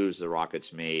all the moves the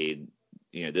Rockets made,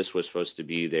 this was supposed to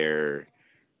be their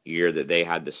year that they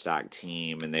had the stacked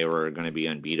team and they were going to be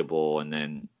unbeatable.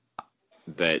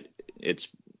 But it's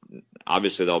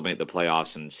obviously they'll make the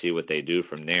playoffs and see what they do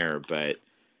from there, but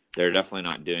they're definitely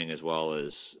not doing as well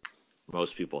as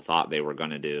most people thought they were going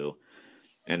to do.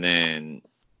 And then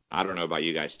I don't know about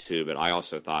you guys too, but I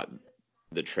also thought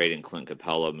the trading Clint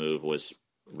Capella move was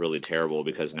really terrible,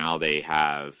 because now they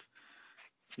have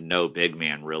no big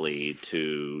man really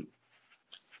to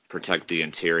protect the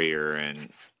interior and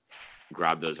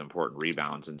grab those important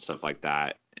rebounds and stuff like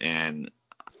that. And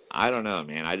I don't know,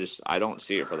 man. I don't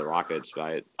see it for the Rockets,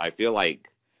 but I feel like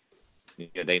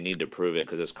they need to prove it,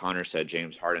 because as Connor said,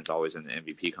 James Harden's always in the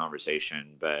MVP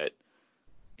conversation, but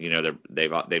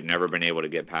they've never been able to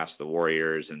get past the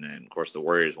Warriors, and then of course the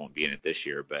Warriors won't be in it this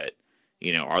year, but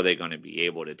are they going to be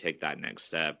able to take that next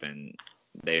step? And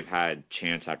they've had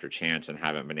chance after chance and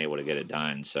haven't been able to get it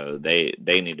done. So they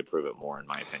need to prove it more, in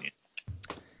my opinion.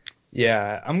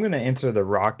 Yeah, I'm going to answer the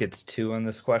Rockets too on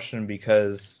this question,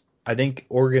 because I think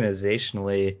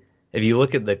organizationally, if you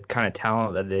look at the kind of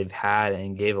talent that they've had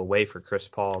and gave away for Chris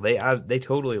Paul, they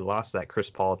totally lost that Chris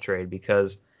Paul trade,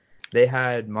 because they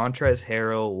had Montrezl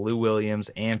Harrell, Lou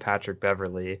Williams, and Patrick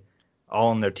Beverley all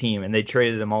on their team, and they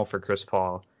traded them all for Chris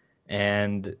Paul.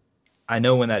 And I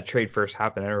know when that trade first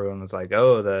happened, everyone was like,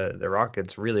 oh, the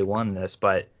Rockets really won this.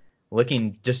 But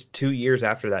looking just 2 years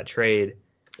after that trade,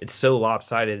 it's so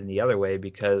lopsided in the other way,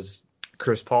 because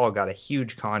Chris Paul got a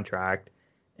huge contract,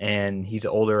 and he's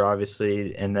older,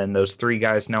 obviously. And then those 3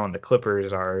 guys now on the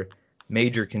Clippers are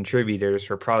major contributors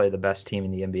for probably the best team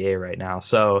in the NBA right now.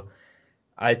 So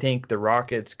I think the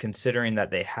Rockets, considering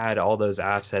that they had all those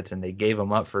assets and they gave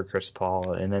them up for Chris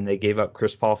Paul, and then they gave up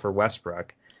Chris Paul for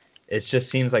Westbrook, it just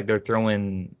seems like they're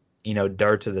throwing,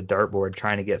 darts at the dartboard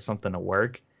trying to get something to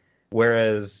work.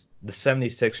 Whereas the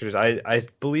 76ers, I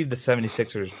believe the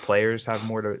 76ers players have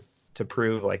more to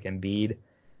prove, like Embiid,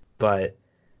 but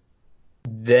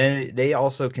then they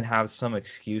also can have some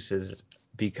excuses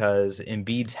because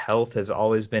Embiid's health has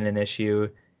always been an issue.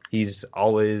 He's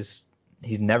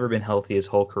never been healthy his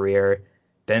whole career.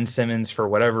 Ben Simmons, for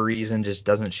whatever reason, just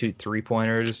doesn't shoot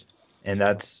 3-pointers, and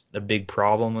that's a big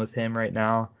problem with him right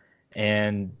now.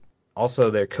 And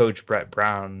also their coach, Brett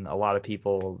Brown, a lot of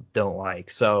people don't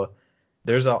like. So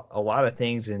there's a lot of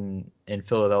things in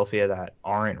Philadelphia that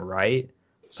aren't right.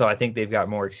 So I think they've got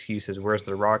more excuses, whereas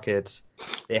the Rockets,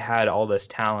 they had all this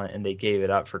talent and they gave it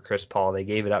up for Chris Paul. They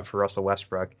gave it up for Russell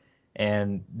Westbrook.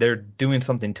 And they're doing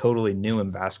something totally new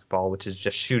in basketball, which is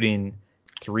just shooting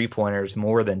 3-pointers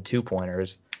more than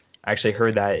 2-pointers. I actually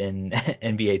heard that in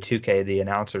NBA 2K. The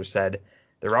announcer said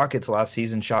the Rockets last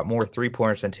season shot more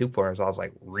 3-pointers than 2-pointers. I was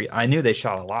like, I knew they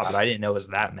shot a lot, but I didn't know it was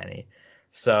that many.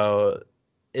 So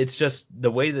it's just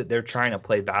the way that they're trying to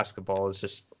play basketball is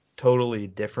just totally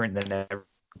different than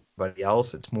everybody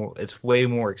else. It's way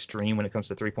more extreme when it comes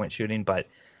to 3-point shooting, but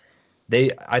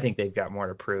I think they've got more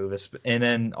to prove. And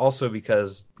then also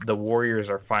because the Warriors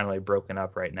are finally broken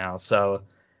up right now. So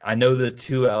I know the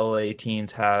two LA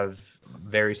teams have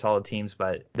very solid teams,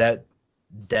 but that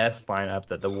death lineup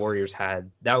that the Warriors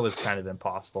had, that was kind of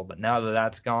impossible. But now that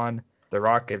that's gone, the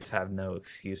Rockets have no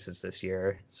excuses this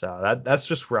year. So that's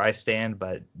just where I stand.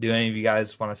 But do any of you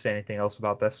guys want to say anything else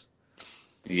about this?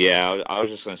 Yeah, I was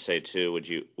just going to say too, would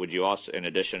you also, in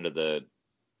addition to the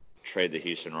trade the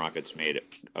Houston Rockets made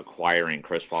acquiring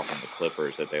Chris Paul from the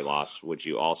Clippers that they lost, would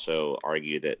you also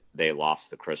argue that they lost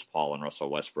the Chris Paul and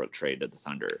Russell Westbrook trade to the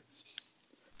Thunder?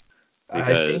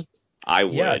 Because I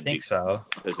would. Yeah, I think so.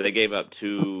 Because they gave up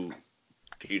 2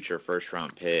 future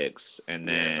first-round picks, and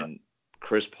then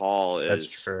Chris Paul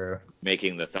is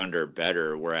making the Thunder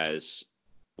better, whereas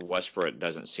Westbrook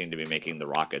doesn't seem to be making the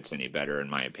Rockets any better, in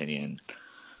my opinion.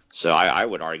 So I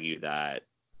would argue that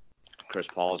Chris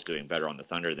Paul is doing better on the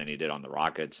Thunder than he did on the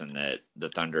Rockets, and that the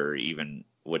Thunder, even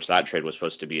which that trade was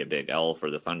supposed to be a big L for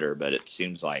the Thunder, but it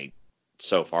seems like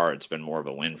so far it's been more of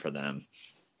a win for them.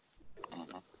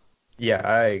 Yeah,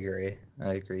 I agree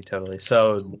totally.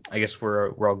 So I guess we're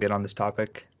all good on this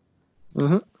topic.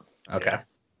 Mm-hmm. Okay. Yeah.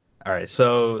 All right.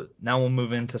 So now we'll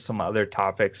move into some other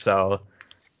topics. So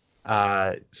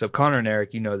Connor and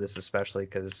Eric, you know this especially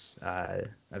because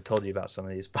I've told you about some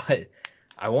of these, but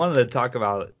I wanted to talk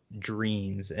about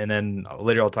dreams, and then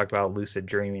later I'll talk about lucid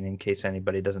dreaming in case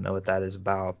anybody doesn't know what that is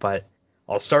about. But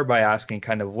I'll start by asking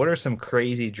kind of what are some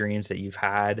crazy dreams that you've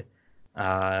had?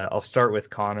 I'll start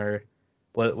with Connor.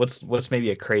 What's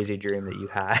maybe a crazy dream that you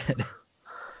had?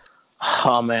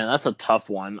 Oh man, that's a tough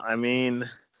one. I mean,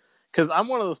 because I'm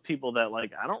one of those people that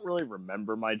like I don't really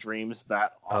remember my dreams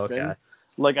that often. Okay.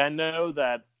 Like I know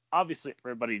that obviously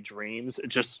everybody dreams. It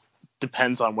just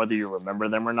depends on whether you remember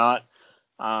them or not.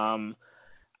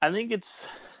 I think it's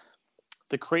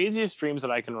the craziest dreams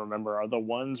that I can remember are the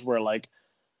ones where like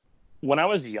when I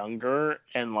was younger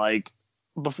and like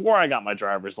before I got my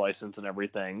driver's license and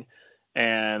everything,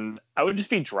 and I would just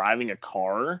be driving a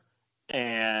car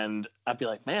and I'd be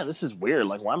like, man, this is weird.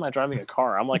 Like, why am I driving a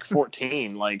car? I'm like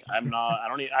 14. Like, I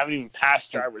haven't even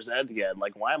passed driver's ed yet.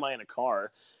 Like, why am I in a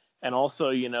car? And also,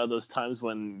 you know, those times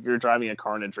when you're driving a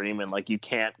car in a dream and like you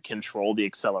can't control the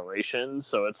acceleration.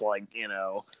 So it's like, you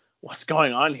know, what's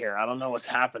going on here? I don't know what's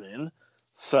happening.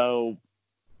 So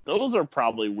those are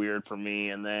probably weird for me.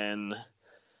 And then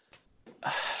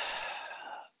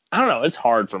I don't know. It's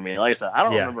hard for me. Like I said, I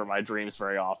don't remember my dreams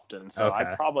very often, so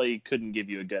I probably couldn't give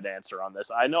you a good answer on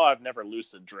this. I know I've never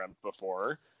lucid dreamt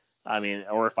before. I mean,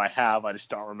 or if I have, I just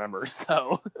don't remember.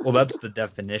 So. Well, that's the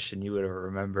definition. You would have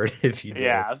remembered if you did.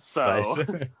 Yeah. So. But,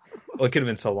 well, it could have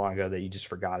been so long ago that you just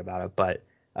forgot about it. But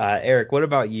Eric, what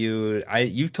about you?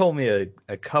 You've told me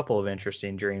a couple of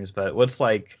interesting dreams, but what's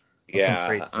like?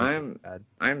 Yeah,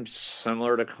 I'm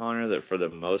similar to Connor that for the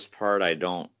most part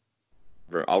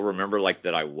I'll remember like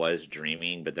that I was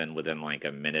dreaming, but then within like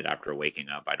a minute after waking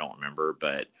up, I don't remember.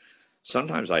 But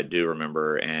sometimes I do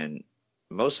remember, and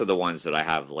most of the ones that I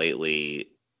have lately,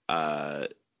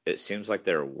 it seems like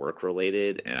they're work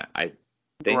related, and I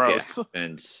think Gross. It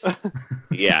happens.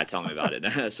 Yeah, tell me about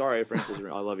it. Sorry, Francis,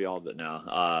 I love you all, but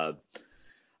no.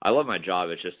 I love my job.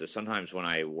 It's just that sometimes when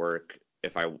I work,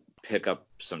 if I pick up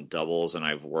some doubles and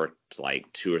I've worked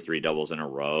like 2 or 3 doubles in a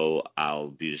row, I'll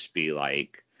just be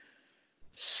like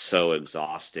so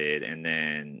exhausted, and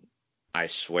then I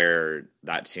swear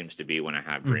that seems to be when I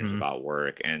have dreams about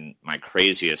work. And my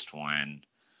craziest one,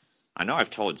 I know I've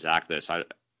told Zach this, I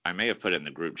may have put it in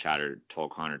the group chat or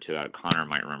told Connor too. Connor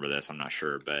might remember this, I'm not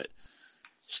sure. But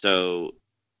so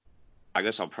I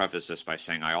guess I'll preface this by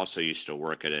saying I also used to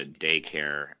work at a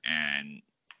daycare, and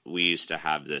we used to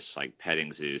have this like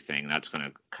petting zoo thing that's going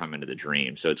to come into the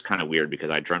dream. So it's kind of weird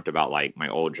because I dreamt about like my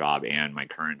old job and my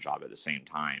current job at the same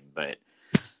time. But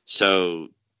so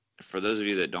for those of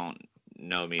you that don't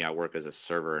know me, I work as a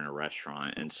server in a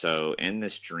restaurant. And so in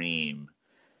this dream,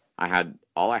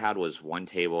 all I had was one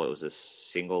table. It was a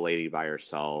single lady by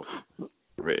herself,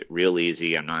 real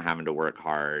easy. I'm not having to work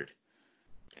hard.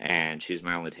 And she's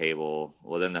my only table.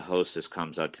 Well, then the hostess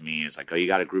comes up to me and is like, "Oh, you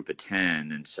got a group of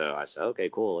 10." And so I said, "Okay,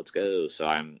 cool, let's go." So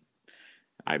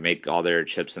I make all their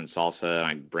chips and salsa, and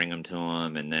I bring them to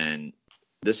them. And then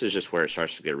this is just where it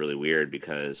starts to get really weird,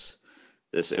 because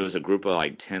it was a group of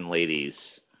like 10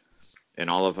 ladies, and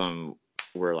all of them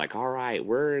were like, "All right,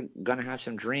 we're going to have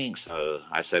some drinks." So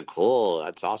I said, "Cool,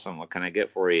 that's awesome. What can I get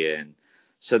for you?" And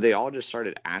so they all just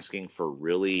started asking for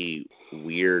really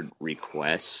weird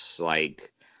requests.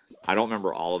 Like, I don't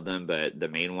remember all of them, but the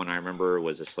main one I remember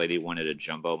was this lady wanted a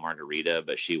jumbo margarita,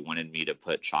 but she wanted me to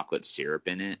put chocolate syrup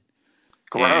in it.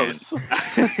 Gross. And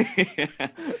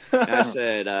I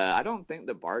said, "I don't think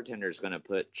the bartender's going to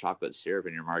put chocolate syrup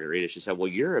in your margarita." She said, "Well,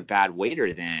 you're a bad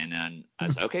waiter then." And I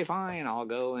said, "Okay, fine. I'll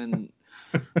go and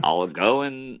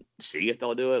see if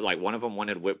they'll do it." Like, one of them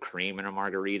wanted whipped cream in a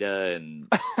margarita,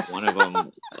 and one of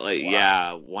them, like, Wow.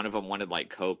 yeah, one of them wanted like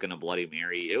Coke and a Bloody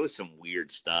Mary. It was some weird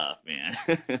stuff, man.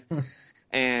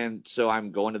 And so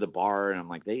I'm going to the bar, and I'm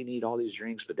like, "They need all these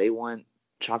drinks, but they want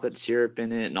chocolate syrup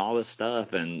in it and all this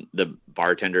stuff." And the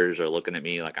bartenders are looking at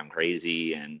me like I'm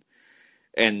crazy. And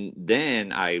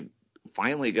then I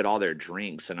finally get all their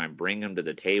drinks, and I bring them to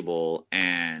the table,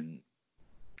 and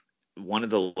one of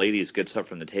the ladies gets up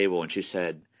from the table and she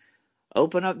said,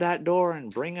 "Open up that door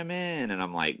and bring them in." And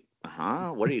I'm like,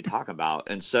 "Huh? What are you talking about?"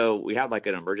 And so we had like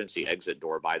an emergency exit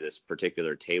door by this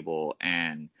particular table.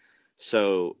 And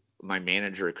so my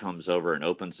manager comes over and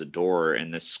opens the door,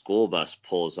 and this school bus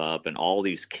pulls up, and all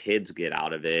these kids get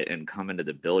out of it and come into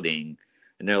the building.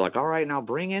 And they're like, "All right, now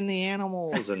bring in the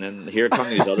animals." And then here come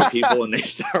these other people, and they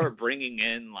start bringing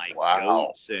in like Wow.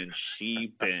 goats and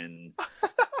sheep and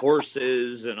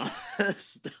horses and all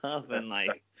this stuff. And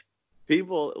like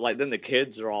people, like, then the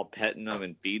kids are all petting them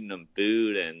and feeding them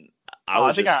food. And I I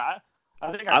was think just,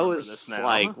 I think I I remember was this now.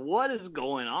 like, what is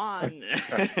going on?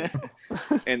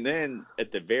 And then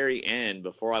at the very end,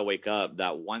 before I wake up,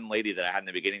 that one lady that I had in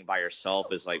the beginning by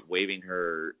herself is like waving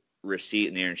her receipt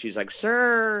in the air, and she's like,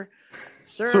 "Sir,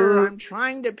 I'm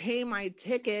trying to pay my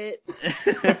ticket."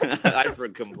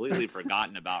 I'd completely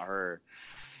forgotten about her.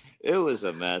 It was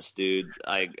a mess, dude.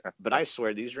 But I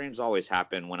swear, these dreams always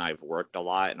happen when I've worked a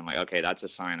lot, and I'm like, okay, that's a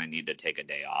sign I need to take a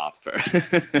day off.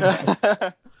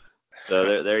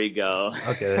 So there you go.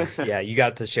 Okay, yeah, you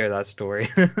got to share that story.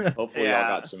 Hopefully y'all Yeah.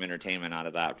 got some entertainment out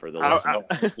of that for the listener.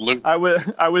 I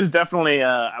was definitely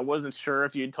I wasn't sure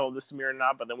if you told this to me or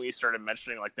not, but then when you started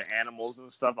mentioning like the animals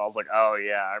and stuff, I was like, oh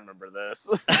yeah, I remember this.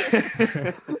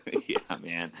 Yeah,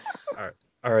 man.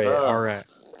 All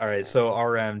right. So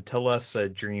RM, tell us a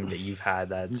dream that you've had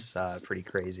that's pretty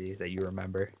crazy that you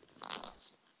remember.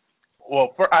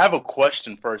 Well, I have a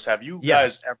question first. Have you Yeah.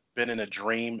 guys ever been in a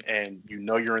dream and you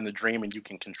know you're in the dream and you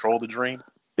can control the dream?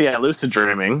 Yeah, lucid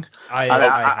dreaming. I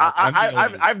have. I'm the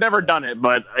only- I've never done it,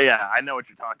 but yeah, I know what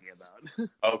you're talking about.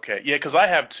 Okay, yeah, because I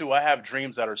have two. I have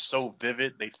dreams that are so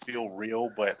vivid they feel real,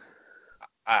 but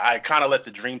I kind of let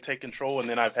the dream take control, and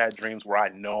then I've had dreams where I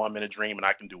know I'm in a dream and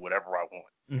I can do whatever I want.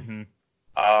 Mhm.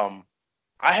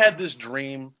 I had this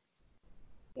dream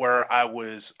where I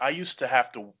used to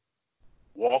have to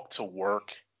walk to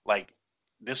work, like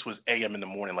this was AM in the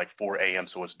morning, like 4 a.m.,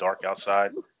 so it's dark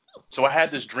outside. So I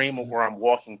had this dream where I'm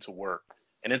walking to work,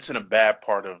 and it's in a bad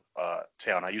part of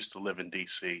town. I used to live in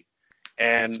D.C.,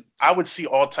 and I would see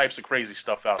all types of crazy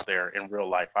stuff out there in real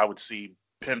life. I would see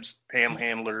pimps,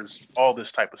 panhandlers, all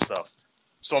this type of stuff.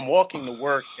 So I'm walking to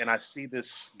work, and I see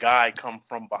this guy come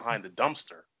from behind the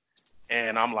dumpster,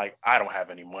 and I'm like, I don't have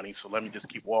any money, so let me just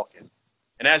keep walking.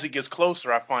 And as he gets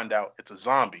closer, I find out it's a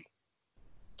zombie.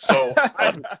 So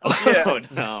Oh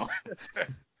no.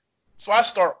 So I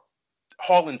start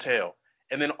hauling tail,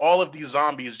 and then all of these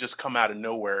zombies just come out of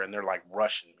nowhere, and they're like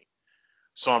rushing me.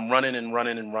 So I'm running and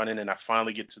running and running, and I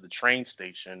finally get to the train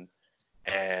station,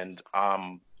 and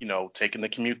I'm, taking the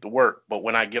commute to work. But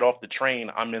when I get off the train,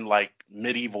 I'm in like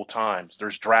medieval times.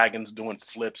 There's dragons doing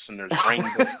flips, and there's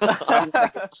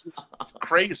rainbows. It's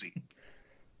crazy.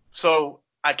 So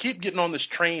I keep getting on this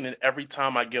train, and every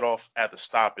time I get off at the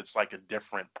stop, it's like a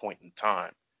different point in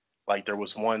time. Like there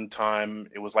was one time,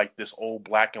 it was like this old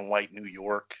black and white New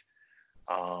York.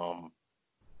 I've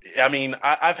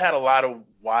had a lot of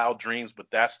wild dreams,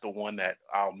 but that's the one that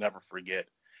I'll never forget.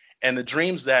 And the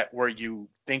dreams where you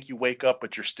think you wake up,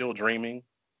 but you're still dreaming.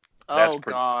 Oh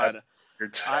God.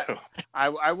 weird too.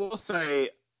 I will say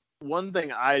one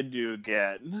thing I do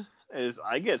get is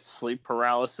I get sleep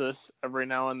paralysis every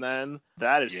now and then.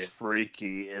 That is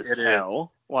freaky as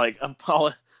hell. Like,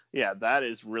 yeah, that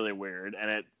is really weird,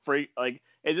 and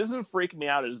it doesn't freak me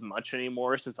out as much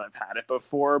anymore since I've had it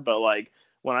before. But like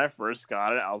when I first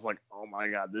got it, I was like, oh my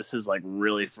god, this is like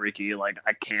really freaky. Like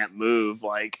I can't move.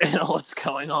 Like what's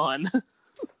going on?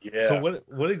 Yeah. So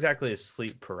what exactly is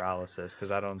sleep paralysis?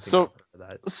 Because I don't think I've heard of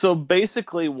that. So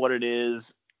basically, what it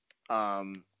is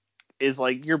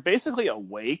like you're basically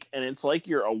awake, and it's like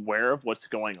you're aware of what's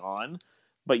going on,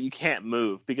 but you can't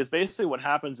move, because basically what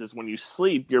happens is when you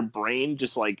sleep, your brain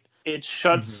just like it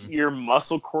shuts your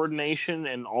muscle coordination,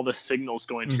 and all the signals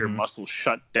going to your muscles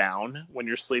shut down when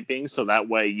you're sleeping, so that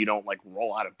way you don't like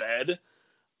roll out of bed.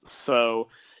 So,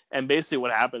 and basically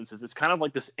what happens is it's kind of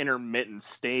like this intermittent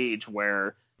stage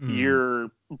where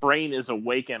your brain is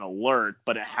awake and alert,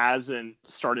 but it hasn't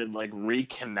started like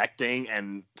reconnecting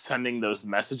and sending those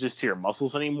messages to your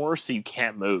muscles anymore, so you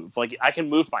can't move. Like I can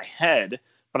move my head,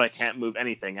 but I can't move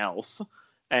anything else,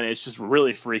 and it's just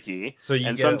really freaky. So you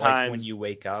and get sometimes, like, when you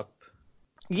wake up?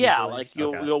 Yeah, usually? Like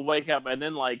you'll wake up, and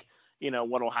then like, you know,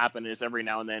 what'll happen is every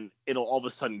now and then it'll all of a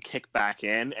sudden kick back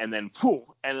in, and then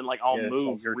like I'll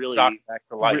move really back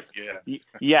to life.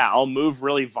 I'll move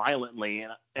really violently,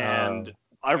 and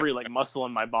every like muscle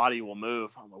in my body will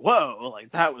move. I'm like, whoa, like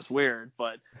that was weird,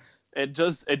 but it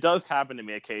does happen to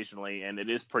me occasionally, and it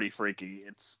is pretty freaky.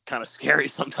 It's kind of scary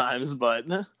sometimes, but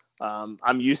I'm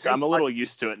a little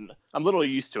used to it. I'm a little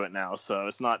used to it now, so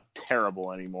it's not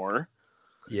terrible anymore.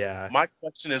 Yeah. My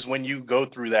question is, when you go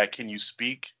through that, can you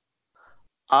speak?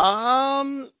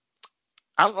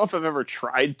 I don't know if I've ever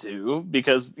tried to,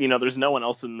 because you know there's no one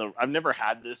else I've never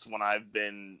had this when I've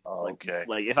been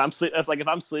like if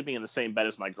I'm sleeping in the same bed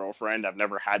as my girlfriend, I've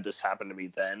never had this happen to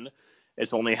me then.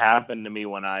 It's only happened to me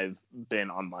when I've been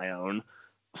on my own.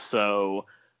 So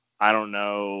I don't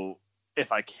know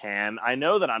if I can. I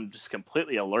know that I'm just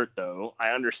completely alert though. I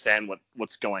understand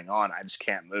what's going on. I just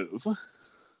can't move.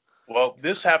 Well,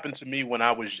 this happened to me when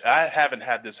I haven't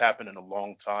had this happen in a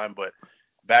long time, but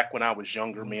back when I was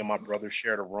younger, me and my brother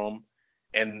shared a room,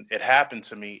 and it happened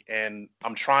to me, and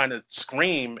I'm trying to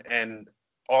scream, and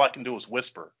all I can do is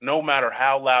whisper. No matter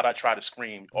how loud I try to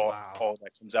scream, all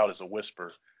that comes out is a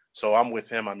whisper. So I'm with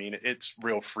him. I mean, it's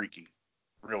real freaky.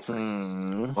 Real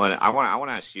freaky. Well, I want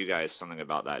to ask you guys something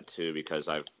about that too, because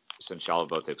since y'all have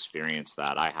both experienced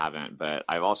that, I haven't, but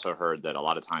I've also heard that a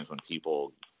lot of times when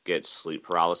people get sleep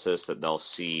paralysis, that they'll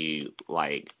see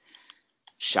like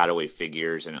shadowy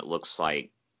figures, and it looks like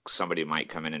somebody might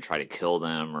come in and try to kill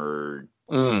them, or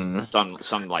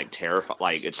some like terrifying.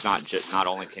 Like it's not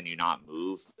only can you not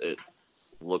move, it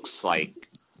looks like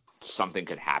something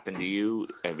could happen to you.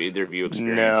 Have either of you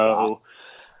experienced that?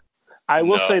 I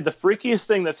will say the freakiest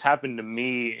thing that's happened to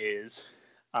me is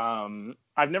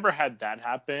I've never had that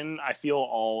happen. I feel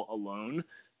all alone,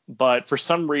 but for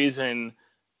some reason,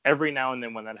 every now and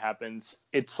then when that happens,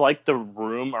 it's like the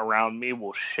room around me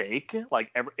will shake.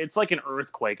 Like it's like an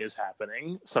earthquake is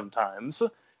happening sometimes.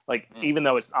 Like even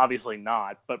though it's obviously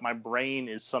not, but my brain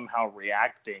is somehow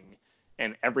reacting,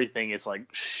 and everything is like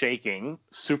shaking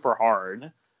super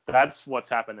hard. That's what's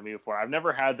happened to me before. I've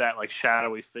never had that like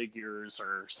shadowy figures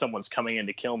or someone's coming in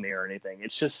to kill me or anything.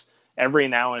 It's just every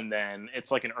now and then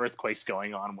it's like an earthquake's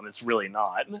going on when it's really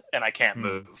not, and I can't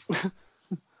move.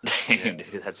 Dang,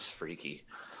 dude, that's freaky.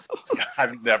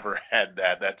 I've never had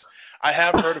that. I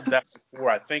have heard of that before.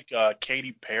 I think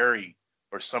Katy Perry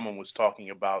or someone was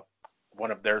talking about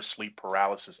one of their sleep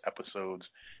paralysis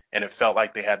episodes, and it felt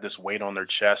like they had this weight on their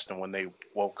chest, and when they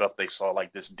woke up, they saw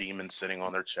like this demon sitting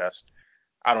on their chest.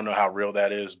 I don't know how real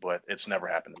that is, but it's never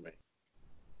happened to me.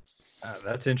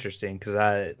 That's interesting, because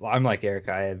I'm like Eric.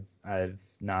 I've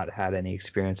not had any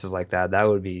experiences like that. That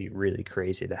would be really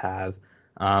crazy to have.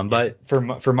 But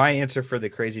for my answer for the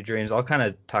crazy dreams, I'll kind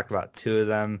of talk about two of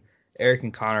them. Eric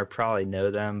and Connor probably know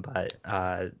them, but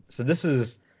so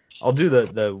I'll do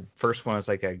the first one as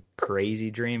like a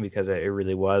crazy dream, because it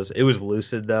really was. It was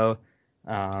lucid though,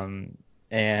 and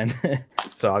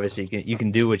so obviously you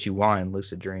can do what you want in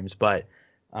lucid dreams, but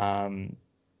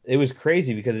it was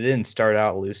crazy because it didn't start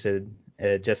out lucid.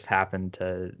 It just happened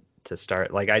to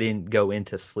start. Like I didn't go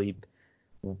into sleep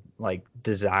like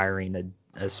desiring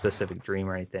a specific dream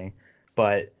or anything,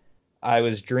 but I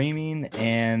was dreaming,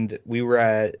 and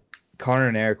Connor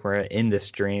and Eric were in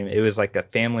this dream. It was like a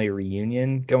family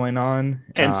reunion going on,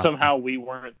 and somehow we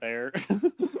weren't there.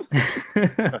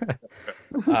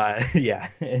 Yeah,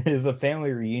 it was a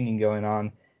family reunion going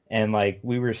on, and like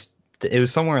it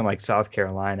was somewhere in like South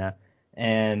Carolina,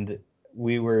 and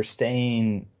we were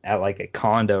staying at like a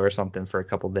condo or something for a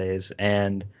couple days,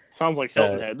 and Sounds like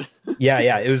Hilton Head.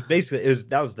 yeah, it was basically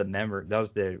that was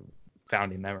the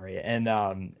founding memory,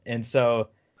 and so,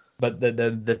 but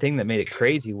the thing that made it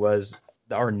crazy was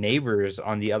our neighbors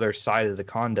on the other side of the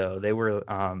condo. They were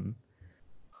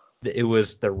it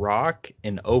was The Rock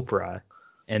and Oprah,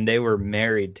 and they were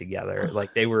married together.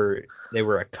 Like they were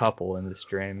a couple in this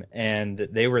dream, and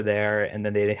they were there, and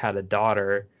then they had a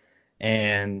daughter,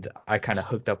 and I kind of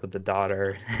hooked up with the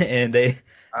daughter, and they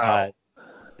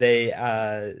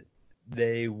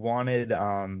wanted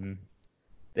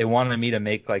me to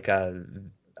make like a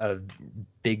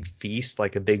big feast,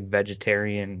 like a big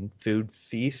vegetarian food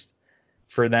feast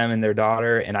for them and their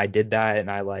daughter, and I did that,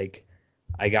 and I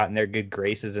got in their good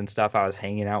graces and stuff. I was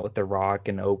hanging out with The Rock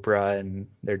and Oprah and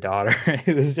their daughter.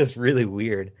 It was just really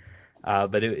weird.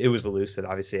 But it was lucid,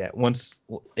 obviously. Once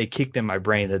it kicked in my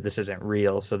brain that this isn't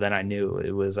real, so then I knew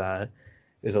it was a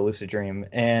lucid dream.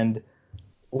 And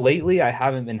lately, I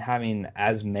haven't been having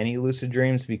as many lucid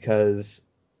dreams because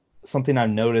something I've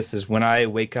noticed is when I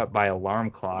wake up by alarm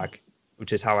clock,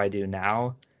 which is how I do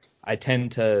now,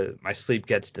 my sleep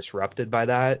gets disrupted by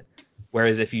that.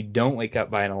 Whereas if you don't wake up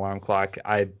by an alarm clock,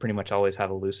 I pretty much always have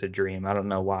a lucid dream. I don't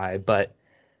know why, but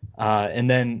and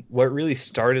then what really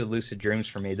started lucid dreams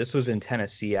for me, this was in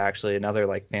Tennessee, actually, another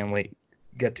like family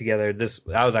get together. That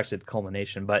was actually the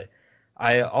culmination, but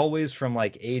I always from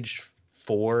like age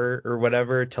 4 or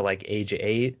whatever to like age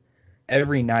 8,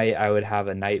 every night I would have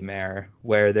a nightmare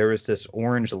where there was this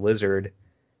orange lizard,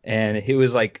 and he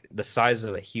was like the size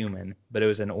of a human, but it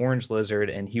was an orange lizard,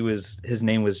 and his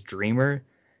name was Dreamer,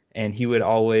 and he would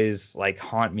always like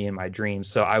haunt me in my dreams.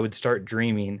 So I would start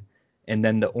dreaming, and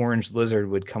then the orange lizard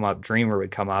would come up, Dreamer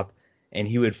would come up, and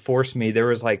he would force me. There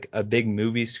was like a big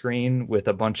movie screen with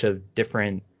a bunch of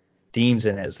different themes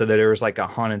in it, so that there was like a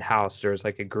haunted house, there was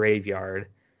like a graveyard,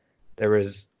 there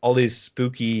was all these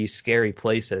spooky, scary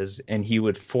places, and he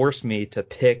would force me to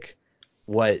pick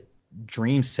what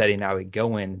dream setting I would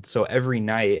go in. So every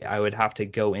night I would have to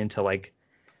go into like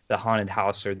the haunted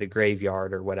house or the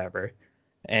graveyard or whatever.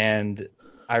 And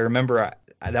I remember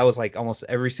that was like almost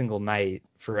every single night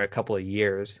for a couple of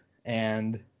years.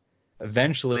 And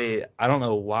eventually, I don't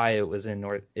know why it was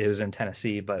in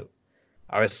Tennessee, but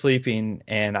I was sleeping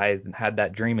and I had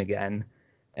that dream again.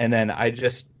 And then I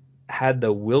just had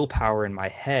the willpower in my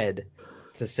head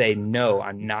to say, no,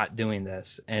 I'm not doing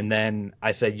this. And then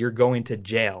I said, you're going to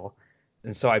jail.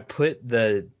 And so I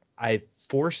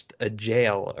forced a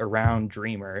jail around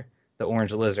Dreamer, the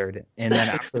orange lizard. And then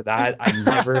after that, I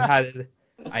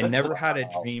never had a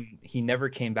dream. He never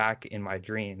came back in my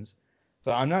dreams.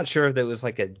 So I'm not sure if that was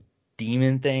like a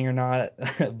demon thing or not,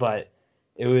 but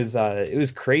it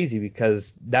was crazy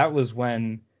because that was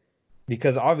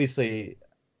because obviously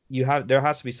there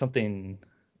has to be something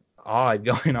odd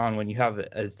going on when you have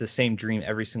the same dream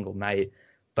every single night,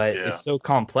 but It's so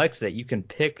complex that you can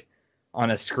pick on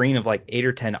a screen of like 8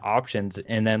 or 10 options,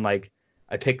 and then like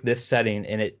I pick this setting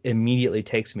and it immediately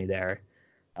takes me there.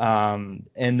 And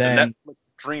then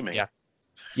dreaming. Yeah.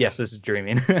 Yes, this is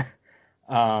dreaming.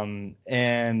 And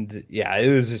yeah,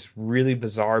 it was just really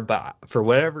bizarre, but for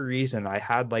whatever reason, I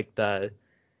had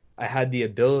the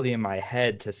ability in my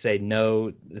head to say,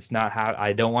 no, it's not how,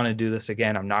 I don't want to do this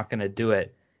again. I'm not going to do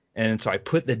it. And so I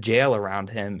put the jail around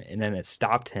him, and then it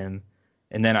stopped him.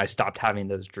 And then I stopped having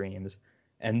those dreams.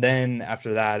 And then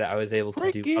after that, I was able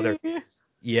to do other things.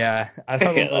 Yeah. I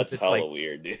don't know that's if it's hella like,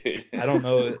 weird, dude. I don't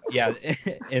know. Yeah.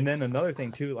 And then another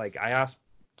thing too, like I asked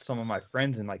some of my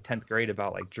friends in like 10th grade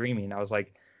about like dreaming. I was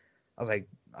like, I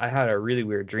had a really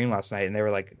weird dream last night, and they were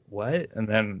like, what? And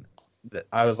then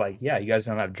I was like, yeah, you guys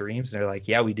don't have dreams? And they're like,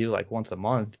 yeah, we do, like once a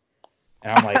month.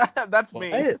 And I'm like, that's what?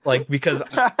 me. Like because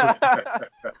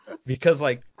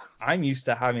like I'm used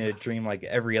to having a dream like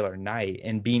every other night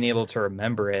and being able to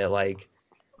remember it. Like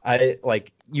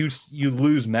you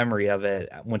lose memory of it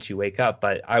once you wake up,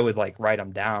 but I would like write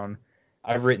them down.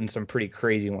 I've written some pretty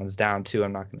crazy ones down too.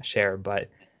 I'm not going to share, but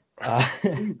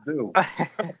Please do.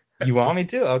 you want me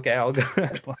to? Okay, I'll go.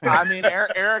 I mean,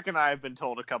 Eric and I have been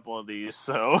told a couple of these,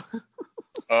 so.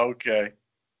 Okay.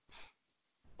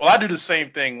 Well, I do the same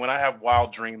thing. When I have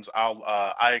wild dreams,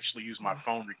 I actually use my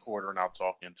phone recorder and I'll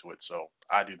talk into it. So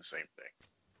I do the same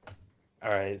thing. All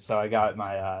right, so I got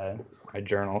my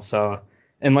journal. So,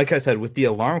 and like I said, with the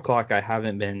alarm clock,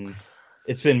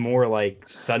 it's been more like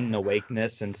sudden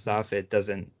awakeness and stuff.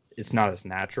 It's not as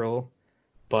natural.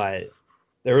 But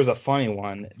there was a funny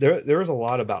one. There was a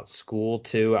lot about school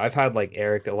too. I've had like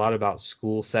Eric a lot about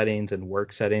school settings and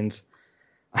work settings.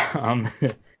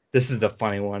 This is the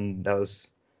funny one that was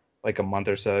like a month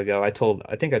or so ago.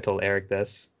 I think I told Eric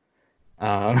this.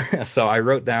 So I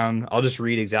wrote down, I'll just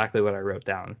read exactly what I wrote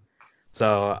down.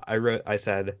 So I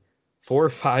said, 4 or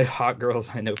 5 hot girls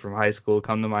I know from high school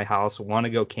come to my house, want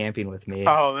to go camping with me.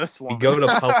 Oh, this one. We go to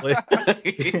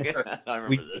Publix. Yeah, I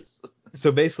remember this.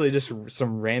 So basically just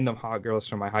some random hot girls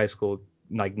from my high school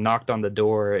like knocked on the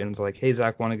door and was like, hey,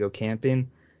 Zach, want to go camping?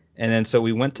 And then so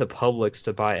we went to Publix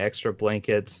to buy extra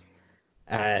blankets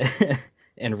and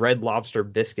Red Lobster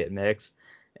biscuit mix.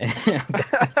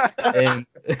 And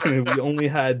we only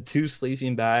had 2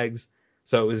 sleeping bags.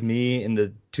 So it was me and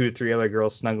the 2 or 3 other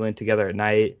girls snuggling together at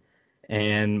night.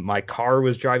 And my car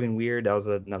was driving weird. That was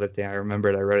another thing I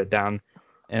remembered. I wrote it down.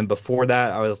 And before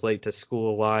that, I was late to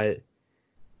school a lot.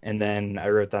 And then I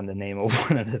wrote down the name of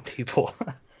one of the people.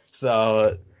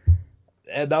 So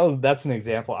that's an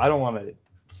example. I don't want to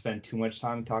spend too much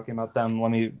time talking about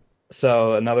them.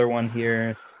 So another one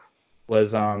here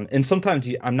was and sometimes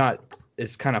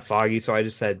it's kind of foggy, so I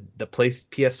just said the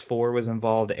PS4 was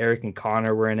involved. Eric and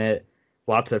Connor were in it.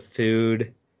 Lots of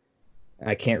food.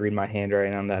 I can't read my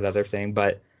handwriting on that other thing,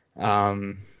 but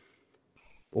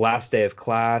last day of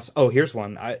class. Oh, here's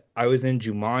one. I was in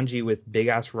Jumanji with big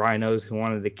ass rhinos who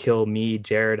wanted to kill me,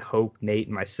 Jared, Hope, Nate,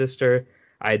 and my sister.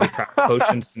 I had to crack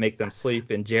potions to make them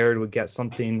sleep, and Jared would get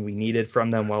something we needed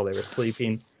from them while they were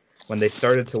sleeping. When they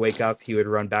started to wake up, he would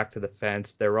run back to the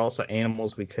fence. There were also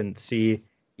animals we couldn't see.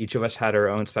 Each of us had our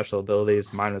own special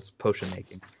abilities. Mine was potion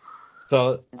making.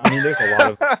 So, I mean, there's a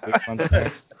lot of good fun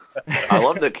stuff. I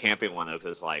love the camping one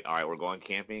because it's like, all right, we're going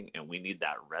camping and we need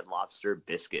that Red Lobster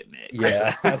biscuit mix.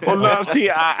 Yeah. Well, no, see,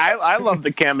 I love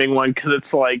the camping one because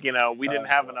it's like, we didn't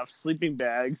have enough sleeping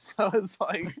bags, so it's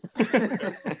like.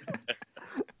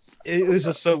 It was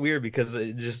just so weird because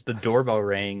just the doorbell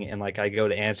rang and like I go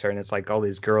to answer and it's like all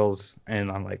these girls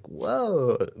and I'm like,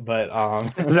 whoa. But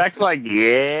Zach's like,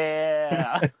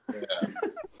 yeah.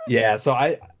 Yeah. So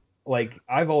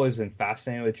I've always been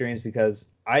fascinated with dreams because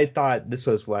I thought this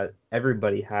was what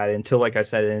everybody had until, like I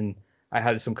said, I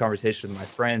had some conversation with my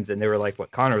friends and they were like, what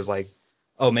Connor was like,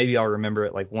 oh, maybe I'll remember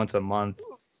it like once a month.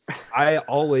 I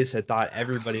always had thought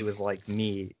everybody was like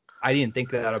me. I didn't think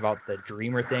that about the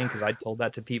dreamer thing because I told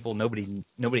that to people.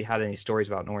 Nobody had any stories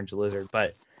about an orange lizard,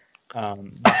 but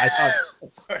I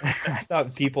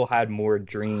thought people had more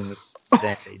dreams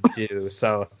than they do.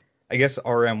 So I guess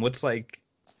RM, what's like?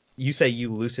 You say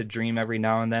you lucid dream every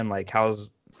now and then. Like how does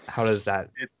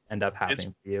that end up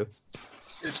happening for you?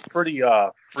 It's pretty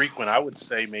frequent. I would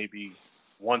say maybe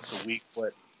once a week,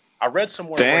 but I read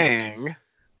somewhere. Dang.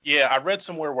 I read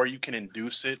somewhere where you can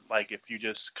induce it, like if you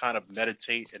just kind of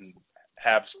meditate and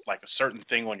have like a certain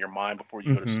thing on your mind before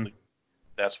you go to sleep.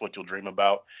 That's what you'll dream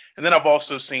about. And then I've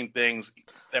also seen things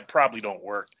that probably don't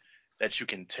work that you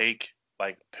can take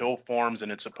like pill forms,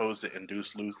 and it's supposed to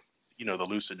induce the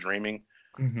lucid dreaming.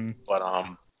 Mm-hmm. But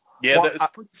it's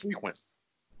pretty frequent.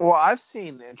 Well, I've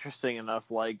seen, interesting enough,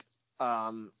 like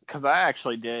because I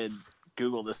actually did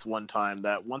Google this one time,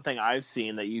 that one thing I've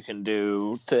seen that you can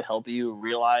do to help you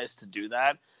realize to do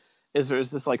that is there's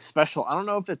this like special, I don't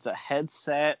know if it's a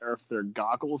headset or if they're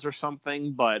goggles or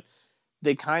something, but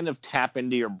they kind of tap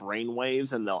into your brain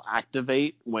waves and they'll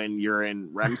activate when you're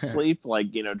in REM sleep,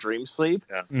 like, dream sleep.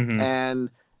 Yeah. Mm-hmm. And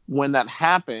when that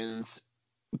happens,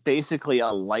 basically a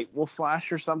light will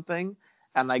flash or something.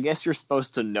 And I guess you're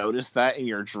supposed to notice that in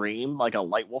your dream, like a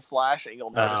light will flash and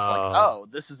you'll notice like, oh,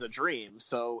 this is a dream.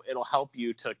 So it'll help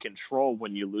you to control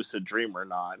when you lucid dream or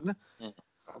not.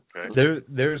 Okay.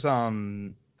 There's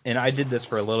and I did this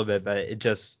for a little bit, but it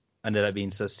just ended up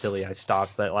being so silly I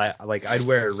stopped. But like I'd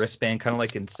wear a wristband, kind of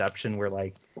like Inception, where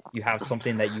like you have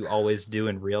something that you always do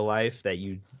in real life that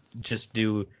you just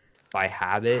do by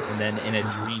habit, and then in a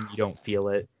dream you don't feel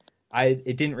it.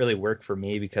 It didn't really work for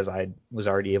me because I was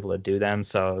already able to do them,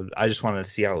 so I just wanted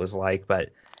to see how it was like.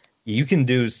 But you can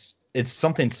do, it's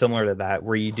something similar to that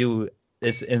where you do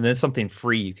this, and there's something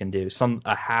free you can do,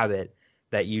 a habit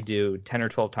that you do 10 or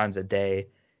 12 times a day.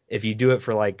 If you do it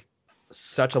for like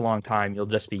such a long time, you'll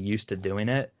just be used to doing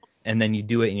it, and then you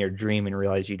do it in your dream and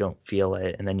realize you don't feel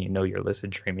it, and then you're lucid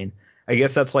dreaming. I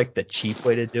guess that's like the cheap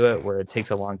way to do it, where it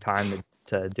takes a long time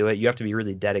to do it. You have to be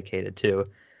really dedicated too.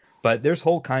 But there's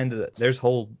whole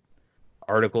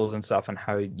articles and stuff on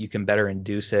how you can better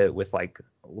induce it with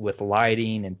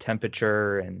lighting and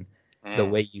temperature and the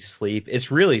way you sleep.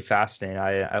 It's really fascinating.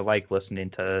 I like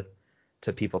listening to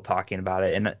people talking about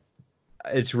it, and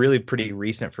it's really pretty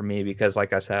recent for me because,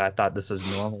 like I said, I thought this was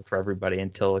normal for everybody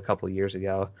until a couple years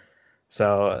ago.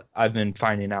 So I've been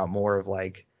finding out more of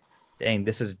like, dang,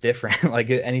 this is different. Like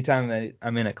anytime that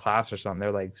I'm in a class or something,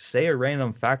 they're like, say a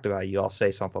random fact about you. I'll say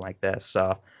something like this.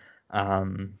 So.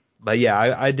 But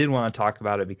yeah, I did want to talk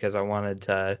about it because I wanted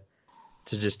to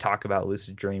just talk about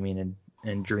lucid dreaming and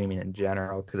and dreaming in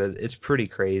general, because it's pretty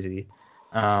crazy.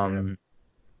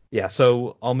 Yeah,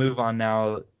 so I'll move on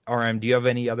now. RM, do you have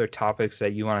any other topics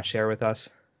that you want to share with us?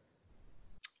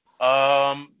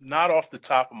 Not off the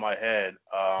top of my head.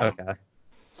 Okay.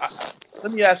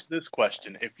 Let me ask this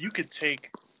question.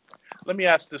 Let me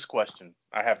ask this question.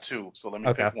 I have two, so let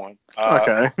me pick one.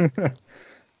 Okay.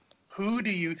 Who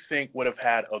do you think would have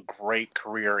had a great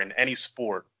career in any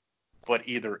sport, but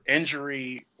either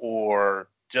injury or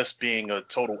just being a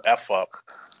total F up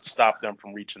stopped them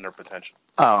from reaching their potential?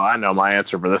 Oh, I know my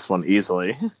answer for this one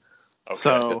easily. Okay.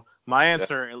 So my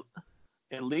answer,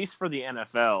 at least for the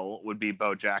NFL, would be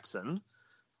Bo Jackson.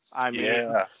 I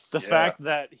mean, the fact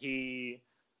that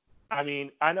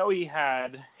I know he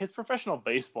had his professional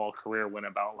baseball career went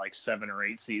about like 7 or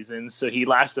 8 seasons, so he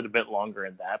lasted a bit longer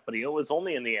in that, but he was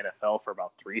only in the NFL for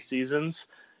about 3 seasons.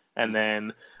 And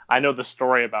then I know the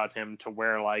story about him to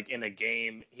where, like, in a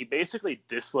game, he basically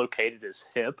dislocated his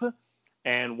hip.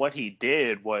 And what he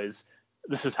did was,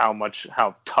 this is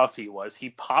how tough he was. He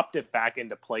popped it back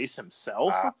into place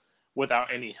himself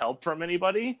without any help from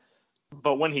anybody.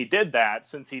 But when he did that,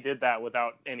 since he did that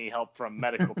without any help from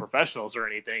medical professionals or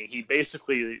anything, he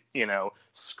basically,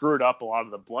 screwed up a lot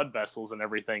of the blood vessels and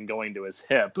everything going to his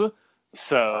hip.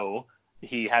 So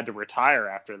he had to retire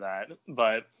after that.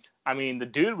 But, I mean, the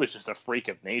dude was just a freak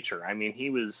of nature. I mean,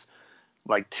 he was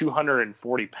like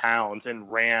 240 pounds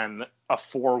and ran a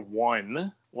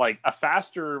 4.1, like a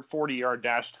faster 40-yard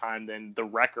dash time than the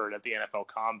record at the NFL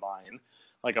Combine,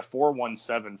 like a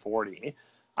 4.1740.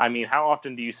 I mean, how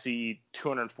often do you see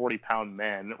 240-pound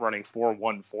men running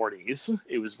 4.140s?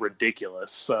 It was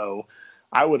ridiculous. So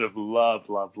I would have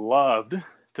loved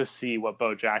to see what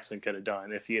Bo Jackson could have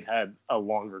done if he had had a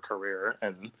longer career.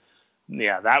 And,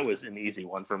 yeah, that was an easy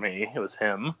one for me. It was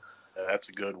him. Yeah, that's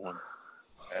a good one.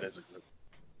 That is a good one.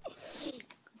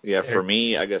 Yeah, for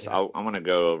me, I guess I'm going to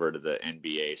go over to the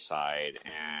NBA side,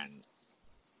 and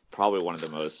probably one of the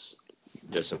most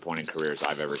disappointing careers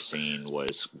I've ever seen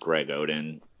was Greg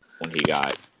Oden when he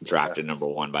got drafted number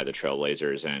 1 by the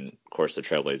Trailblazers. And, of course, the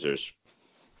Trailblazers,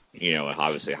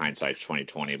 obviously hindsight's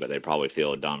 2020, but they probably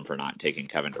feel dumb for not taking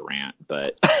Kevin Durant.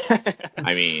 But,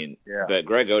 I mean, but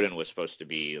Greg Oden was supposed to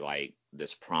be, like,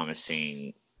 this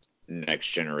promising next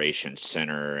generation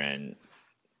center, and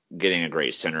getting a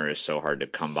great center is so hard to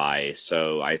come by.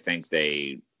 So I think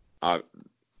I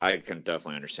can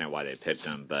definitely understand why they picked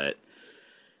him, but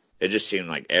it just seemed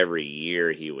like every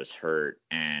year he was hurt,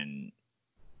 and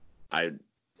I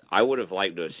would have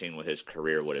liked to have seen what his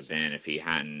career would have been if he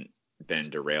hadn't been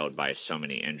derailed by so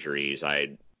many injuries.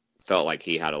 I felt like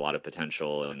he had a lot of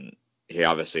potential, and he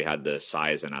obviously had the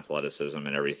size and athleticism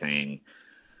and everything.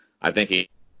 I think he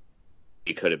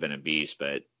could have been a beast,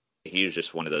 but he was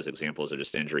just one of those examples of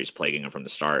just injuries plaguing him from the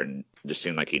start, and just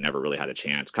seemed like he never really had a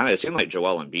chance. It seemed like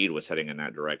Joel Embiid was heading in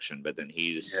that direction, but then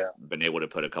he's been able to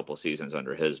put a couple seasons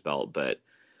under his belt. But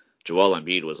Joel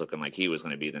Embiid was looking like he was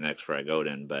going to be the next Greg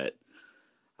Oden. But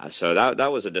so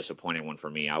that was a disappointing one for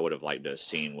me. I would have liked to have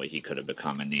seen what he could have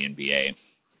become in the NBA.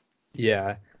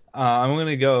 Yeah, I'm going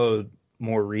to go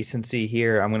more recency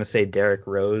here. I'm going to say Derrick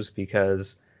Rose,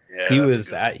 because he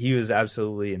was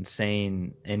absolutely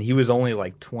insane, and he was only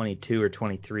like 22 or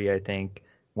 23, I think,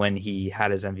 when he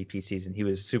had his MVP season. He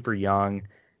was super young,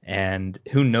 and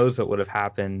who knows what would have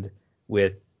happened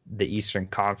with the Eastern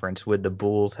Conference. Would the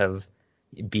Bulls have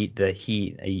beat the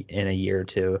Heat in a year or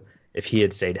two if he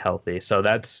had stayed healthy? So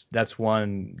that's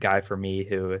one guy for me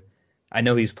who, I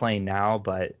know he's playing now,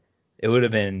 but it would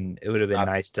have been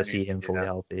nice to see him fully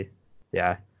healthy.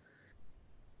 Yeah.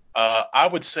 I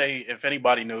would say, if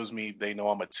anybody knows me, they know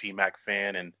I'm a T-Mac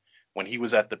fan, and when he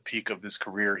was at the peak of his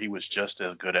career, he was just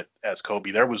as good as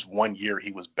Kobe. There was one year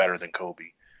he was better than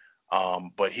Kobe,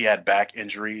 but he had back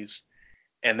injuries,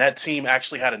 and that team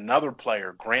actually had another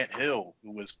player, Grant Hill,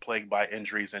 who was plagued by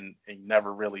injuries and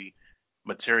never really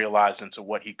materialized into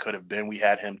what he could have been. We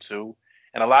had him too.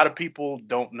 And a lot of people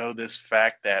don't know this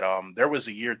fact that there was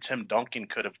a year Tim Duncan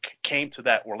could have came to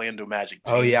that Orlando Magic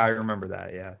team. Oh, yeah, I remember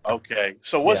that, yeah. Okay.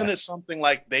 So wasn't it something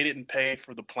like they didn't pay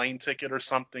for the plane ticket or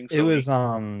something? So it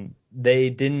was they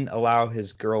didn't allow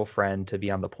his girlfriend to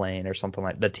be on the plane or something,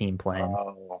 like the team plane.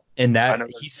 And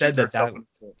he said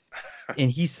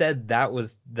and he said that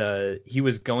was he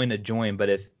was going to join,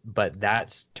 but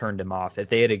that's turned him off. If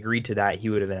they had agreed to that, he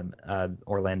would have been an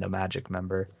Orlando Magic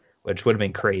member, which would have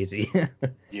been crazy.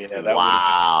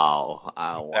 Wow.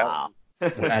 Oh, wow.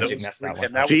 Magic messed that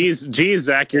one up. Jeez,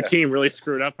 Zach, your team really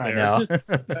screwed up there. I know.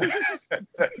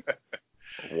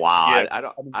 Wow. Yeah, I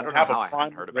don't know have how a I Prime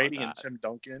hadn't heard about McGrady and that. Tim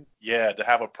Duncan. Yeah, to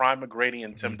have a Prime McGrady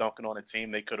and Tim Duncan on a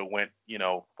team, they could have went,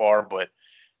 far, but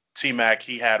T-Mac,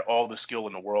 he had all the skill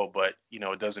in the world, but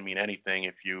it doesn't mean anything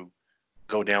if you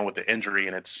go down with the injury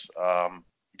and it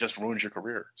just ruins your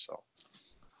career. So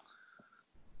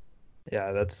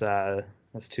Yeah,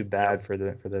 that's too bad for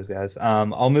those guys.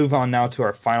 I'll move on now to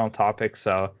our final topic.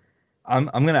 So I'm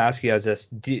gonna ask you guys this.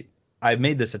 I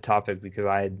made this a topic because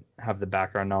I have the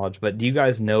background knowledge, but do you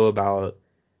guys know about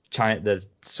China, the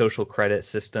social credit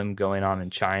system going on in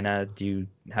China? Do you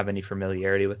have any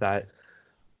familiarity with that?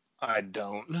 I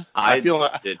don't. I feel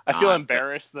did I feel not,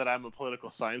 embarrassed that I'm a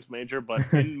political science major, but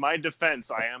in my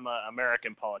defense, I am an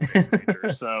American politics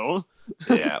major. So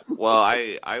Yeah. Well,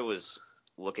 I was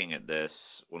looking at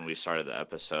this when we started the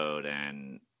episode,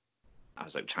 and I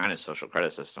was like, China's social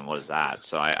credit system, what is that?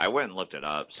 So I went and looked it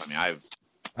up. So I mean, I've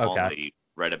only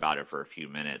read about it for a few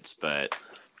minutes, but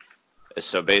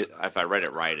so if I read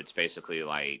it right, it's basically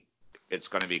like it's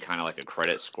going to be kind of like a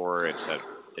credit score, except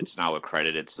it's not with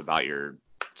credit. It's about your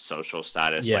social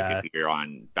status. Yeah. Like if you're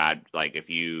on bad, like if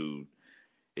you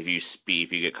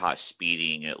get caught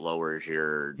speeding, it lowers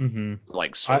your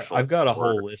like social. I've got a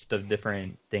score. whole list of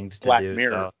different things to Black do.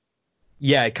 Mirror. So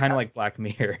yeah, kind of like Black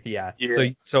Mirror. Yeah. Yeah.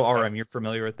 So RM, you're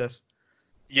familiar with this?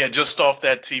 yeah, just off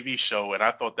that TV show, and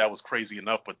I thought that was crazy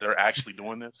enough, but they're actually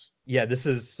doing this. Yeah, this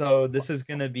is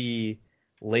going to be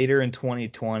later in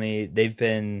 2020. They've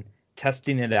been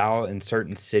testing it out in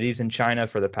certain cities in China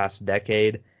for the past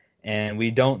decade, and we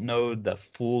don't know the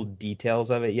full details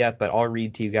of it yet, but I'll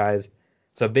read to you guys.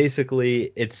 So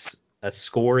basically, it's a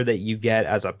score that you get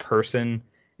as a person,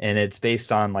 and it's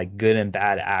based on like good and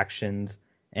bad actions,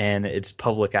 and it's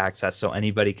public access, so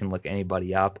anybody can look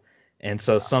anybody up. And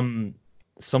so some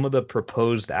of the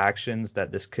proposed actions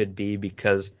that this could be,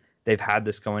 because they've had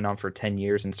this going on for 10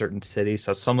 years in certain cities.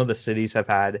 So some of the cities have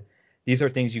had, these are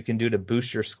things you can do to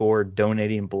boost your score: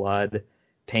 donating blood,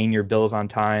 paying your bills on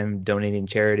time, donating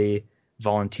charity,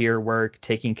 volunteer work,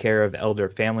 taking care of elder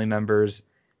family members,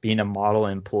 being a model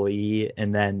employee,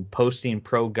 and then posting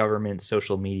pro-government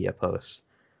social media posts.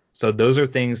 So those are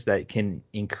things that can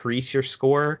increase your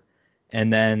score.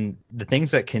 And then the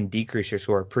things that can decrease your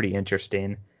score are pretty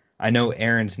interesting. I know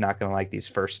Aaron's not going to like these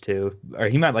first two, or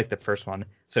he might like the first one.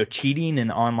 So cheating in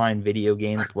online video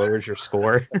games lowers your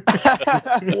score.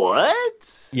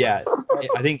 What? Yeah,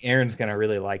 I think Aaron's going to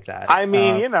really like that. I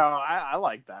mean, I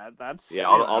like that. That's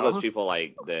all those people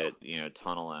like that,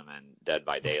 Tunnel Him and Dead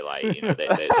by Daylight,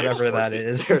 Whatever that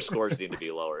is. Their scores need to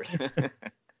be lowered.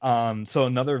 So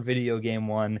another video game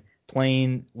one,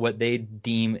 playing what they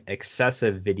deem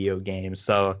excessive video games.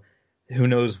 So who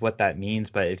knows what that means,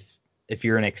 but if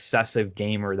you're an excessive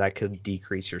gamer, that could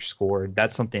decrease your score.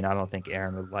 That's something I don't think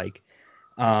Aaron would like.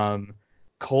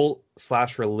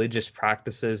 Cult/religious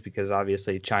practices, because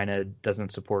obviously China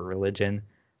doesn't support religion.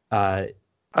 I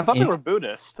thought they were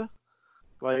Buddhist.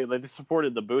 Like they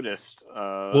supported the Buddhist.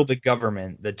 Well, the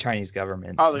government, the Chinese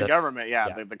government. Oh, the government,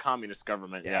 yeah. The communist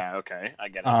government. Yeah, okay, I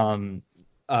get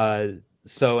it.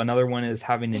 So another one is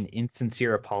having an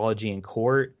insincere apology in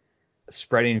court,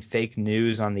 spreading fake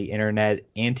news on the internet,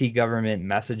 anti-government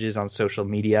messages on social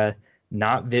media,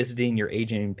 not visiting your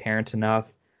aging parents enough,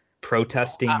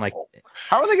 protesting like.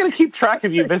 How are they going to keep track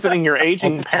of you visiting your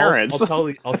aging parents? I'll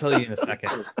tell you in a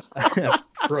second.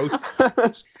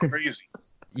 That's crazy.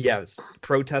 Yes,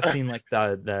 protesting like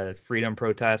the freedom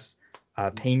protests,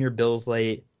 paying your bills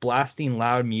late, blasting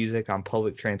loud music on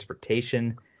public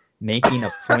transportation, making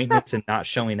appointments and not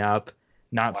showing up,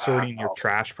 not sorting your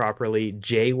trash properly,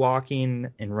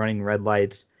 jaywalking and running red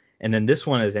lights. And then this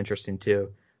one is interesting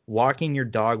too: walking your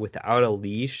dog without a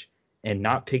leash and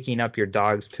not picking up your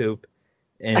dog's poop.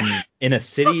 And in a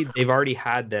city, they've already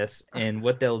had this, and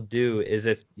what they'll do is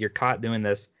if you're caught doing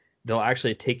this, they'll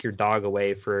actually take your dog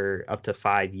away for up to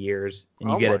 5 years, and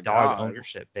you get a dog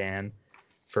ownership ban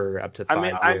for up to 5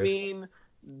 years. I mean,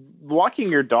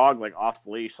 walking your dog like off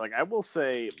leash, like I will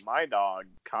say my dog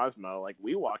Cosmo, like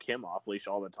we walk him off leash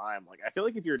all the time. Like I feel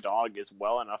like if your dog is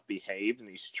well enough behaved and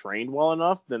he's trained well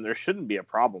enough, then there shouldn't be a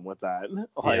problem with that.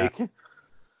 Like, yeah.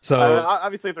 So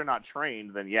obviously if they're not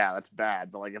trained, then yeah, that's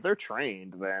bad. But like if they're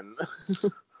trained, then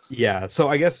yeah. So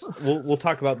I guess we'll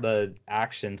talk about the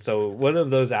action. So what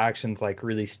of those actions like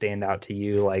really stand out to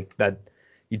you, like that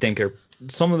you think are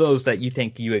some of those that you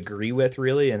think you agree with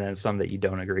really, and then some that you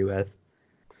don't agree with?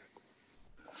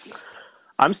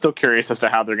 I'm still curious as to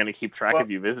how they're going to keep track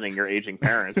of you visiting your aging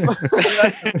parents.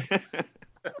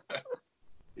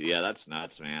 Yeah, that's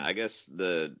nuts, man. I guess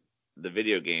the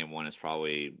video game one is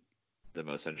probably the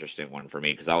most interesting one for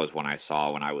me, because that was one I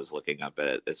saw when I was looking up at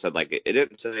it. It said like it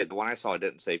didn't say, the one I saw, it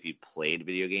didn't say if you played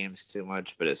video games too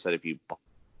much, but it said if you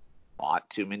bought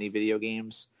too many video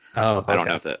games. Oh, okay. I don't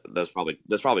know if those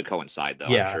probably coincide though.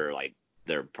 Yeah. I'm sure like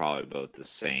they're probably both the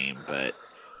same. But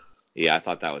yeah, I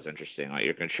thought that was interesting. Like,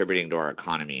 you're contributing to our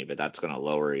economy, but that's going to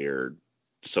lower your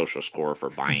social score for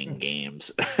buying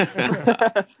games.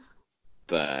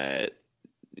 But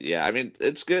yeah, I mean,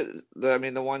 it's good. I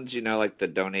mean, the ones, like the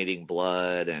donating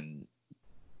blood and,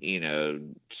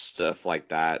 stuff like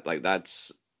that, like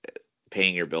that's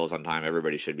paying your bills on time.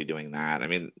 Everybody should be doing that. I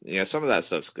mean, some of that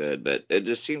stuff's good, but it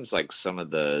just seems like some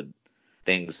of the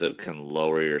things that can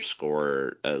lower your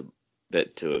score a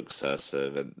bit too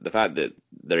excessive. And the fact that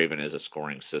there even is a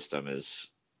scoring system is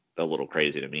a little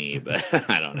crazy to me, but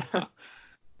I don't know.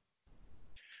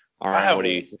 All right, what do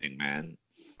you think, man?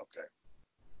 Okay.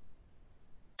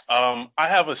 I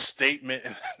have a statement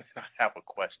and I have a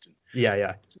question.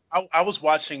 Yeah. I was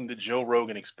watching the Joe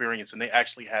Rogan Experience, and they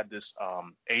actually had this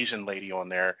Asian lady on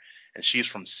there, and she's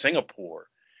from Singapore.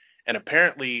 And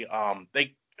apparently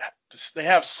they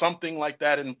have something like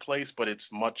that in place, but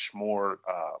it's much more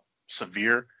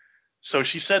severe. So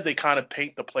she said they kind of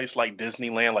paint the place like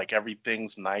Disneyland, like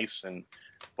everything's nice,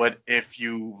 but if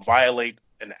you violate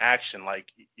an action,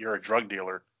 like you're a drug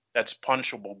dealer, that's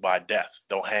punishable by death.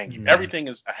 They'll hang you. Everything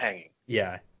is a hanging.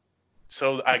 Yeah.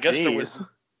 So I guess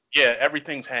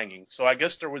everything's hanging. So I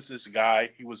guess there was this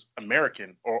guy, he was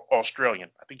American or Australian.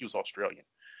 I think he was Australian.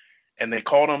 And they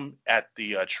called him at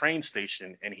the train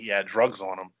station, and he had drugs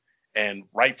on him. And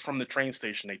right from the train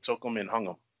station, they took him and hung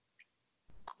him.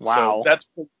 Wow.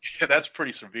 So that's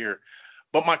pretty severe.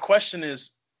 But my question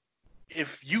is,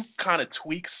 if you kind of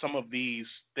tweak some of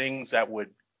these things that would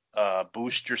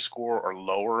boost your score or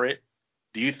lower it,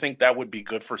 do you think that would be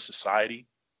good for society?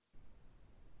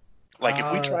 Like if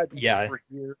we tried over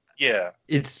here, yeah.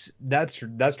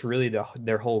 That's really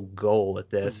their whole goal with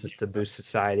this is to boost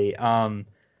society.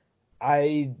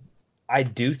 I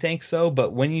do think so,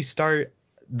 but when you start,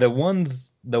 the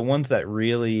ones that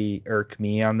really irk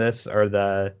me on this are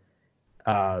the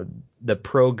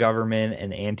pro-government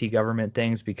and anti-government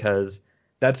things, because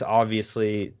that's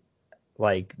obviously,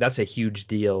 like, that's a huge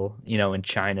deal, in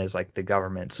China, is like the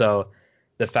government. So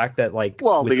the fact that, like,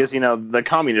 because the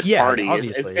Communist Party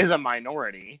is a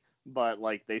minority, but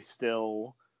like they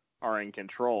still are in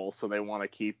control, so they want to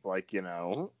keep, like,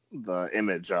 the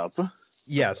image up.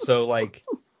 Yeah, so like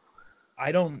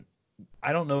I don't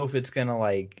know if it's gonna,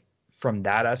 like, from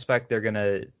that aspect they're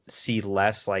gonna see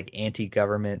less like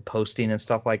anti-government posting and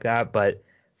stuff like that, but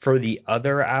for the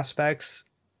other aspects,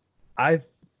 I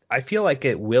feel like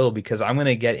it will, because I'm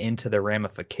gonna get into the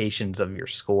ramifications of your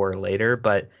score later,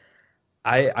 but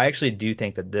I actually do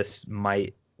think that this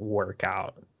might work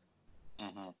out.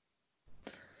 Mm-hmm.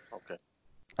 Okay.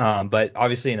 But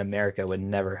obviously in America it would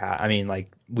never happen. I mean,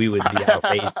 like, we would be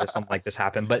outraged if something like this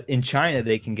happened. But in China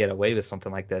they can get away with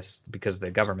something like this because of the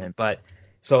government. But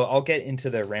so I'll get into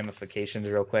the ramifications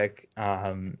real quick.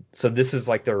 So this is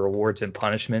like the rewards and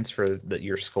punishments for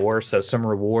your score. So some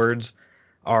rewards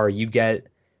are, you get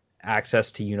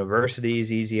access to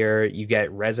universities easier, you get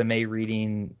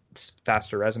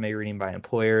faster resume reading by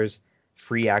employers,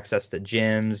 free access to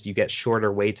gyms, you get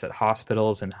shorter waits at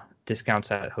hospitals and discounts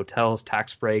at hotels,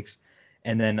 tax breaks,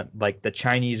 and then, like, the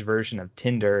Chinese version of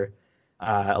Tinder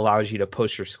allows you to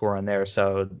post your score on there.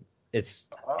 So it's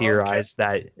theorized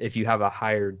that if you have a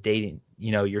higher dating,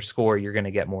 your score, you're going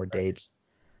to get more dates.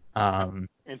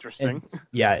 Interesting.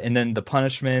 And then the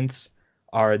punishments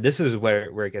are, this is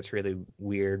where it gets really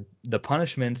weird. The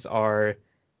punishments are,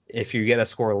 if you get a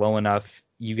score low enough,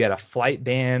 you get a flight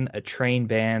ban, a train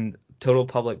ban, total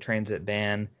public transit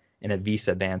ban, and a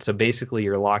visa ban. So basically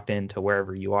you're locked into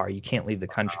wherever you are. You can't leave the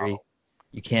country.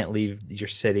 You can't leave your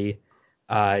city.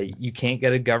 You can't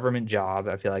get a government job.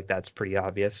 I feel like that's pretty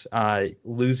obvious.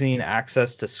 Losing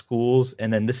access to schools,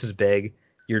 and then this is big,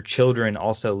 your children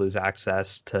also lose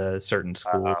access to certain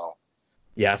schools. Wow.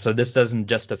 Yeah, so this doesn't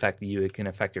just affect you, it can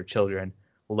affect your children.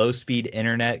 Low speed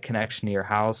internet connection to your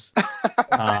house.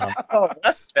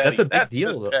 That's a big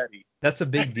deal though. That's a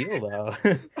big deal though.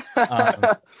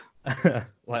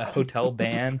 Hotel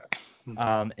ban.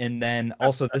 And then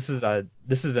also this is the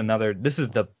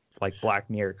like Black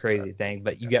Mirror crazy thing,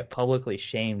 but you get publicly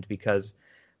shamed because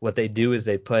what they do is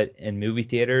they put in movie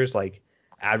theaters, like,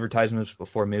 advertisements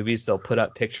before movies, they'll put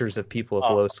up pictures of people with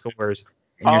low scores,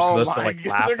 and you're supposed to, like,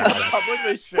 laugh at them.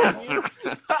 Publicly shame you?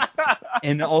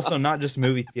 And also not just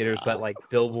movie theaters, but like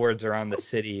billboards around the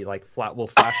city, like will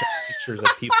flash up pictures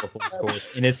of people with low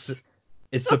scores, and it's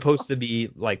supposed to be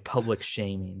like public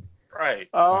shaming. Right.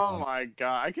 Oh my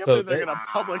god! I can't believe they're gonna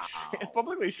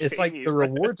publicly shame It's like you. the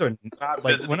rewards are Not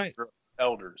like visiting your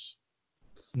elders.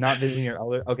 Not visiting your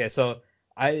elder. Okay, so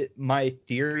my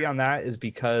theory on that is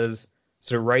because,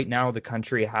 so right now the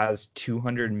country has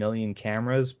 200 million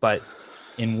cameras, but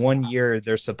in 1 year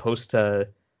they're supposed to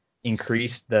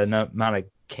increase the amount of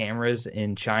cameras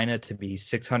in China to be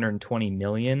 620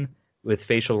 million with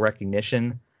facial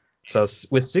recognition. So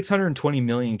with 620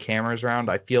 million cameras around,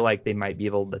 I feel like they might be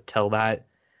able to tell that.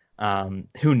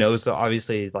 Who knows though?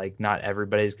 Obviously, like not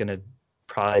everybody's gonna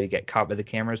probably get caught by the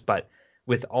cameras, but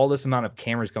with all this amount of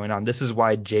cameras going on, this is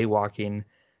why jaywalking,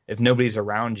 if nobody's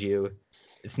around you,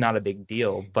 it's not a big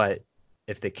deal. But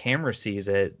if the camera sees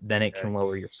it, then it can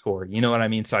lower your score. You know what I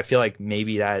mean? So I feel like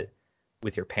maybe that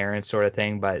with your parents sort of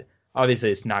thing, but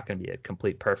obviously it's not going to be a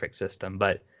complete perfect system.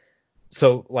 But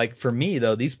so like for me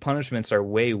though, these punishments are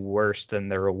way worse than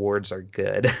the rewards are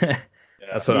good.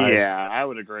 That's what I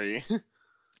would agree.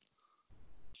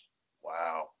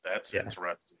 Wow, that's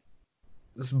interesting.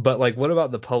 But like, what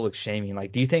about the public shaming?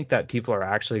 Like, do you think that people are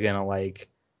actually gonna like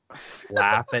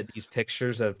laugh at these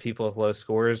pictures of people with low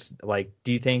scores? Like,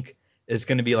 do you think it's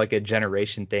gonna be like a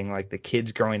generation thing? Like the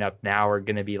kids growing up now are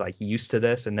gonna be like used to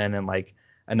this, and then in like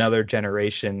another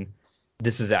generation,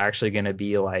 this is actually gonna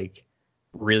be like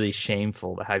really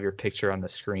shameful to have your picture on the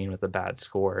screen with a bad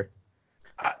score.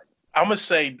 I'm gonna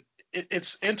say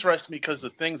it's interesting because the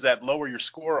things that lower your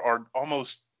score are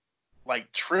almost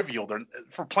like trivial. They're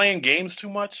for playing games too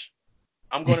much.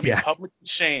 I'm going to be publicly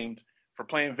shamed for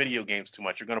playing video games too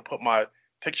much. You're going to put my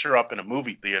picture up in a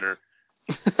movie theater.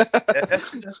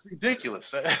 That's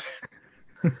ridiculous.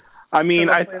 I mean,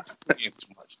 I think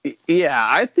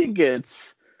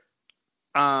it's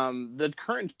the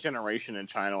current generation in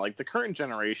China. Like the current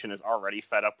generation is already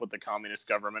fed up with the communist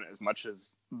government as much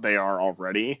as they are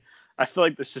already. I feel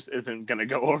like this just isn't going to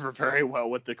go over very well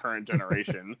with the current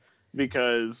generation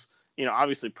because, you know,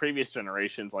 obviously previous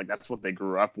generations, like that's what they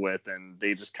grew up with and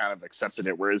they just kind of accepted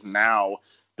it. Whereas now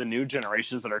the new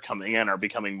generations that are coming in are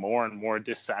becoming more and more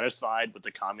dissatisfied with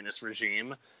the communist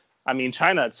regime. I mean,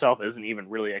 China itself isn't even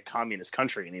really a communist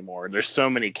country anymore. There's so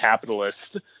many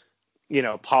capitalist, you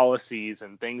know, policies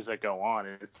and things that go on.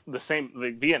 And it's the same.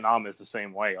 Like Vietnam is the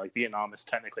same way. Like Vietnam is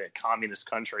technically a communist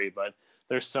country, but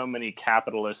there's so many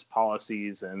capitalist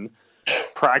policies and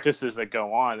practices that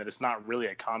go on that it's not really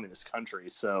a communist country.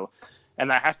 So,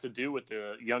 and that has to do with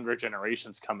the younger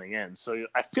generations coming in. So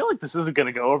I feel like this isn't going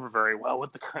to go over very well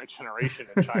with the current generation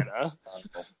in China.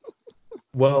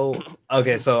 Well,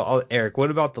 okay, so Eric,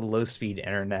 what about the low-speed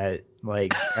internet?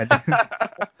 Like,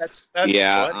 that's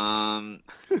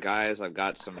guys, I've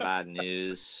got some bad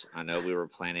news. I know we were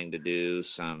planning to do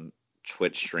some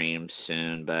Twitch streams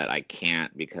soon, but I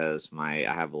can't because I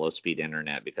have low-speed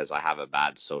internet because I have a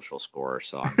bad social score.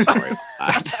 So I'm sorry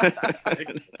about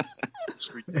that.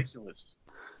 It's ridiculous.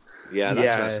 Yeah,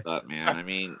 that's messed up, man. I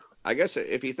mean, I guess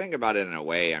if you think about it in a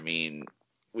way, I mean,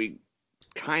 we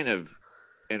kind of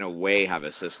in a way have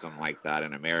a system like that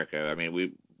in America. I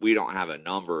mean, we don't have a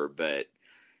number, but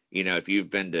you know, if you've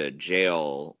been to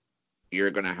jail,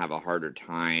 you're going to have a harder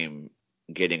time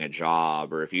getting a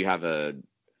job, or if you have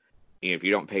if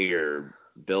you don't pay your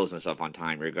bills and stuff on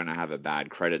time, you're going to have a bad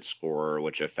credit score,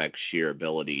 which affects your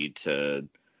ability to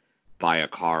buy a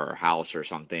car or house or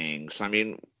something. So I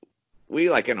mean,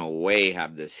 we like in a way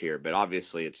have this here, but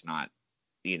obviously it's not,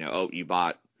 you know, you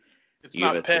have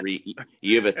a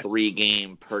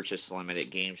 3-game purchase limit at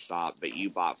GameStop, but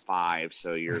you bought 5,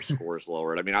 so your score's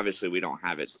lowered. I mean, obviously we don't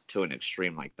have it to an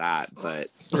extreme like that, but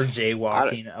or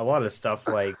jaywalking, a lot of stuff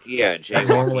like jaywalking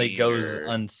normally goes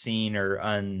unseen or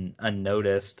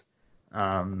unnoticed.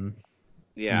 I mean,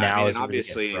 and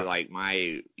obviously like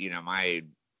my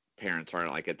parents aren't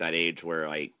like at that age where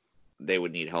like they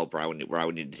would need help or I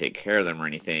would need to take care of them or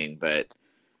anything, but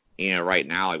you know, right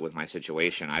now, like with my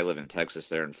situation, I live in Texas,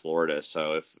 they're in Florida.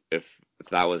 So if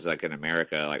that was like in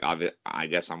America, like I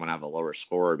guess I'm gonna have a lower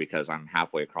score because I'm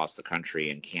halfway across the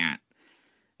country and can't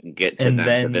get to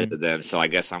to visit them. So I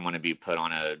guess I'm gonna be put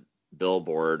on a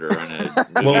billboard or in a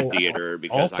movie theater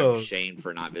because I'm shamed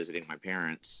for not visiting my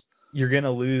parents. You're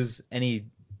gonna lose any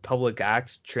public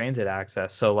transit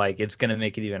access, so like it's gonna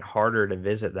make it even harder to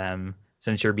visit them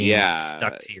since you're being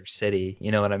stuck to your city.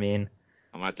 You know what I mean?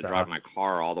 I'm gonna have to drive my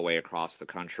car all the way across the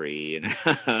country, and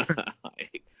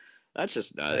like, that's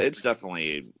just nuts. It's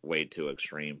definitely way too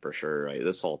extreme for sure. Like,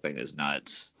 this whole thing is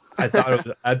nuts. I thought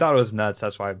it was nuts.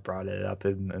 That's why I brought it up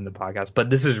in the podcast. But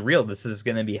this is real. This is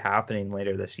going to be happening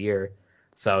later this year.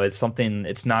 So it's something.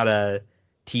 It's not a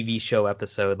TV show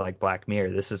episode like Black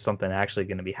Mirror. This is something actually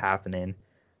going to be happening.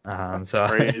 So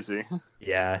crazy.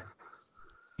 Yeah.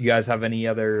 You guys have any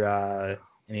other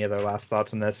last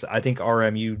thoughts on this? I think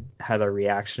RM, you had a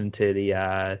reaction to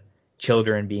the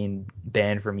children being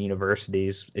banned from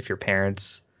universities if your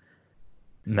parents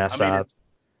mess up.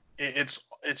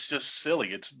 It's just silly.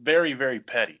 It's very, very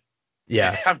petty.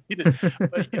 Yeah. I mean,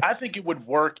 but I think it would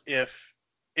work if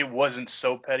it wasn't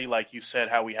so petty like you said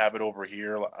how we have it over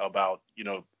here about,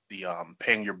 the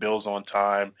paying your bills on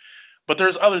time. But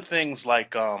there's other things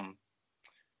like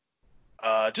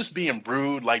just being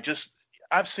rude. Like, just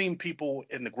I've seen people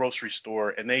in the grocery store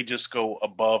and they just go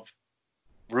above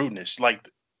rudeness. Like,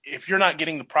 if you're not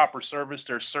getting the proper service,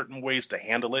 there's certain ways to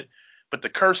handle it. But to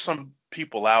curse some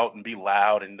people out and be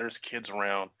loud and there's kids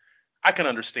around, I can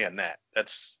understand that.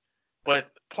 But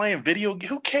playing video,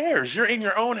 who cares? You're in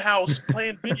your own house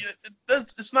playing video.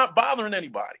 It's not bothering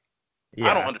anybody.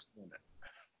 Yeah. I don't understand that.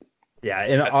 Yeah,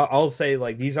 and I'll say,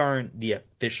 like, these aren't the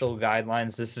official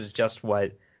guidelines. This is just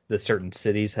what the certain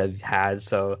cities have had.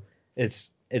 So it's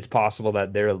possible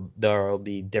that there'll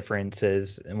be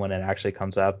differences when it actually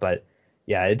comes up. But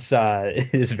yeah, it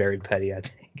is very petty, I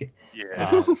think.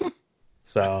 Yeah.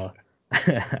 So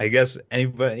I guess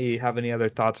anybody have any other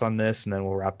thoughts on this, and then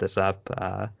we'll wrap this up.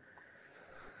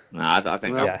 No, I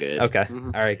think I'm good. Okay.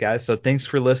 All right, guys. So thanks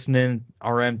for listening.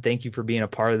 RM, thank you for being a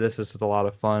part of this. This is a lot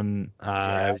of fun,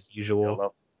 as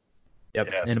usual. Yep.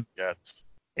 Yes.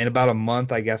 In about a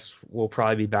month, I guess we'll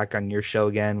probably be back on your show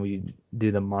again. We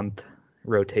do the month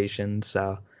rotation,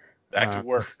 so that could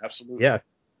work. Absolutely. Yeah.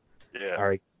 Yeah.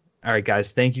 All right,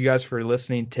 guys. Thank you guys for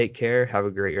listening. Take care. Have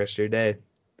a great rest of your day.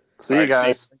 See you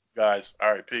guys. Guys.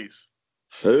 All right. Peace.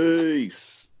 Peace.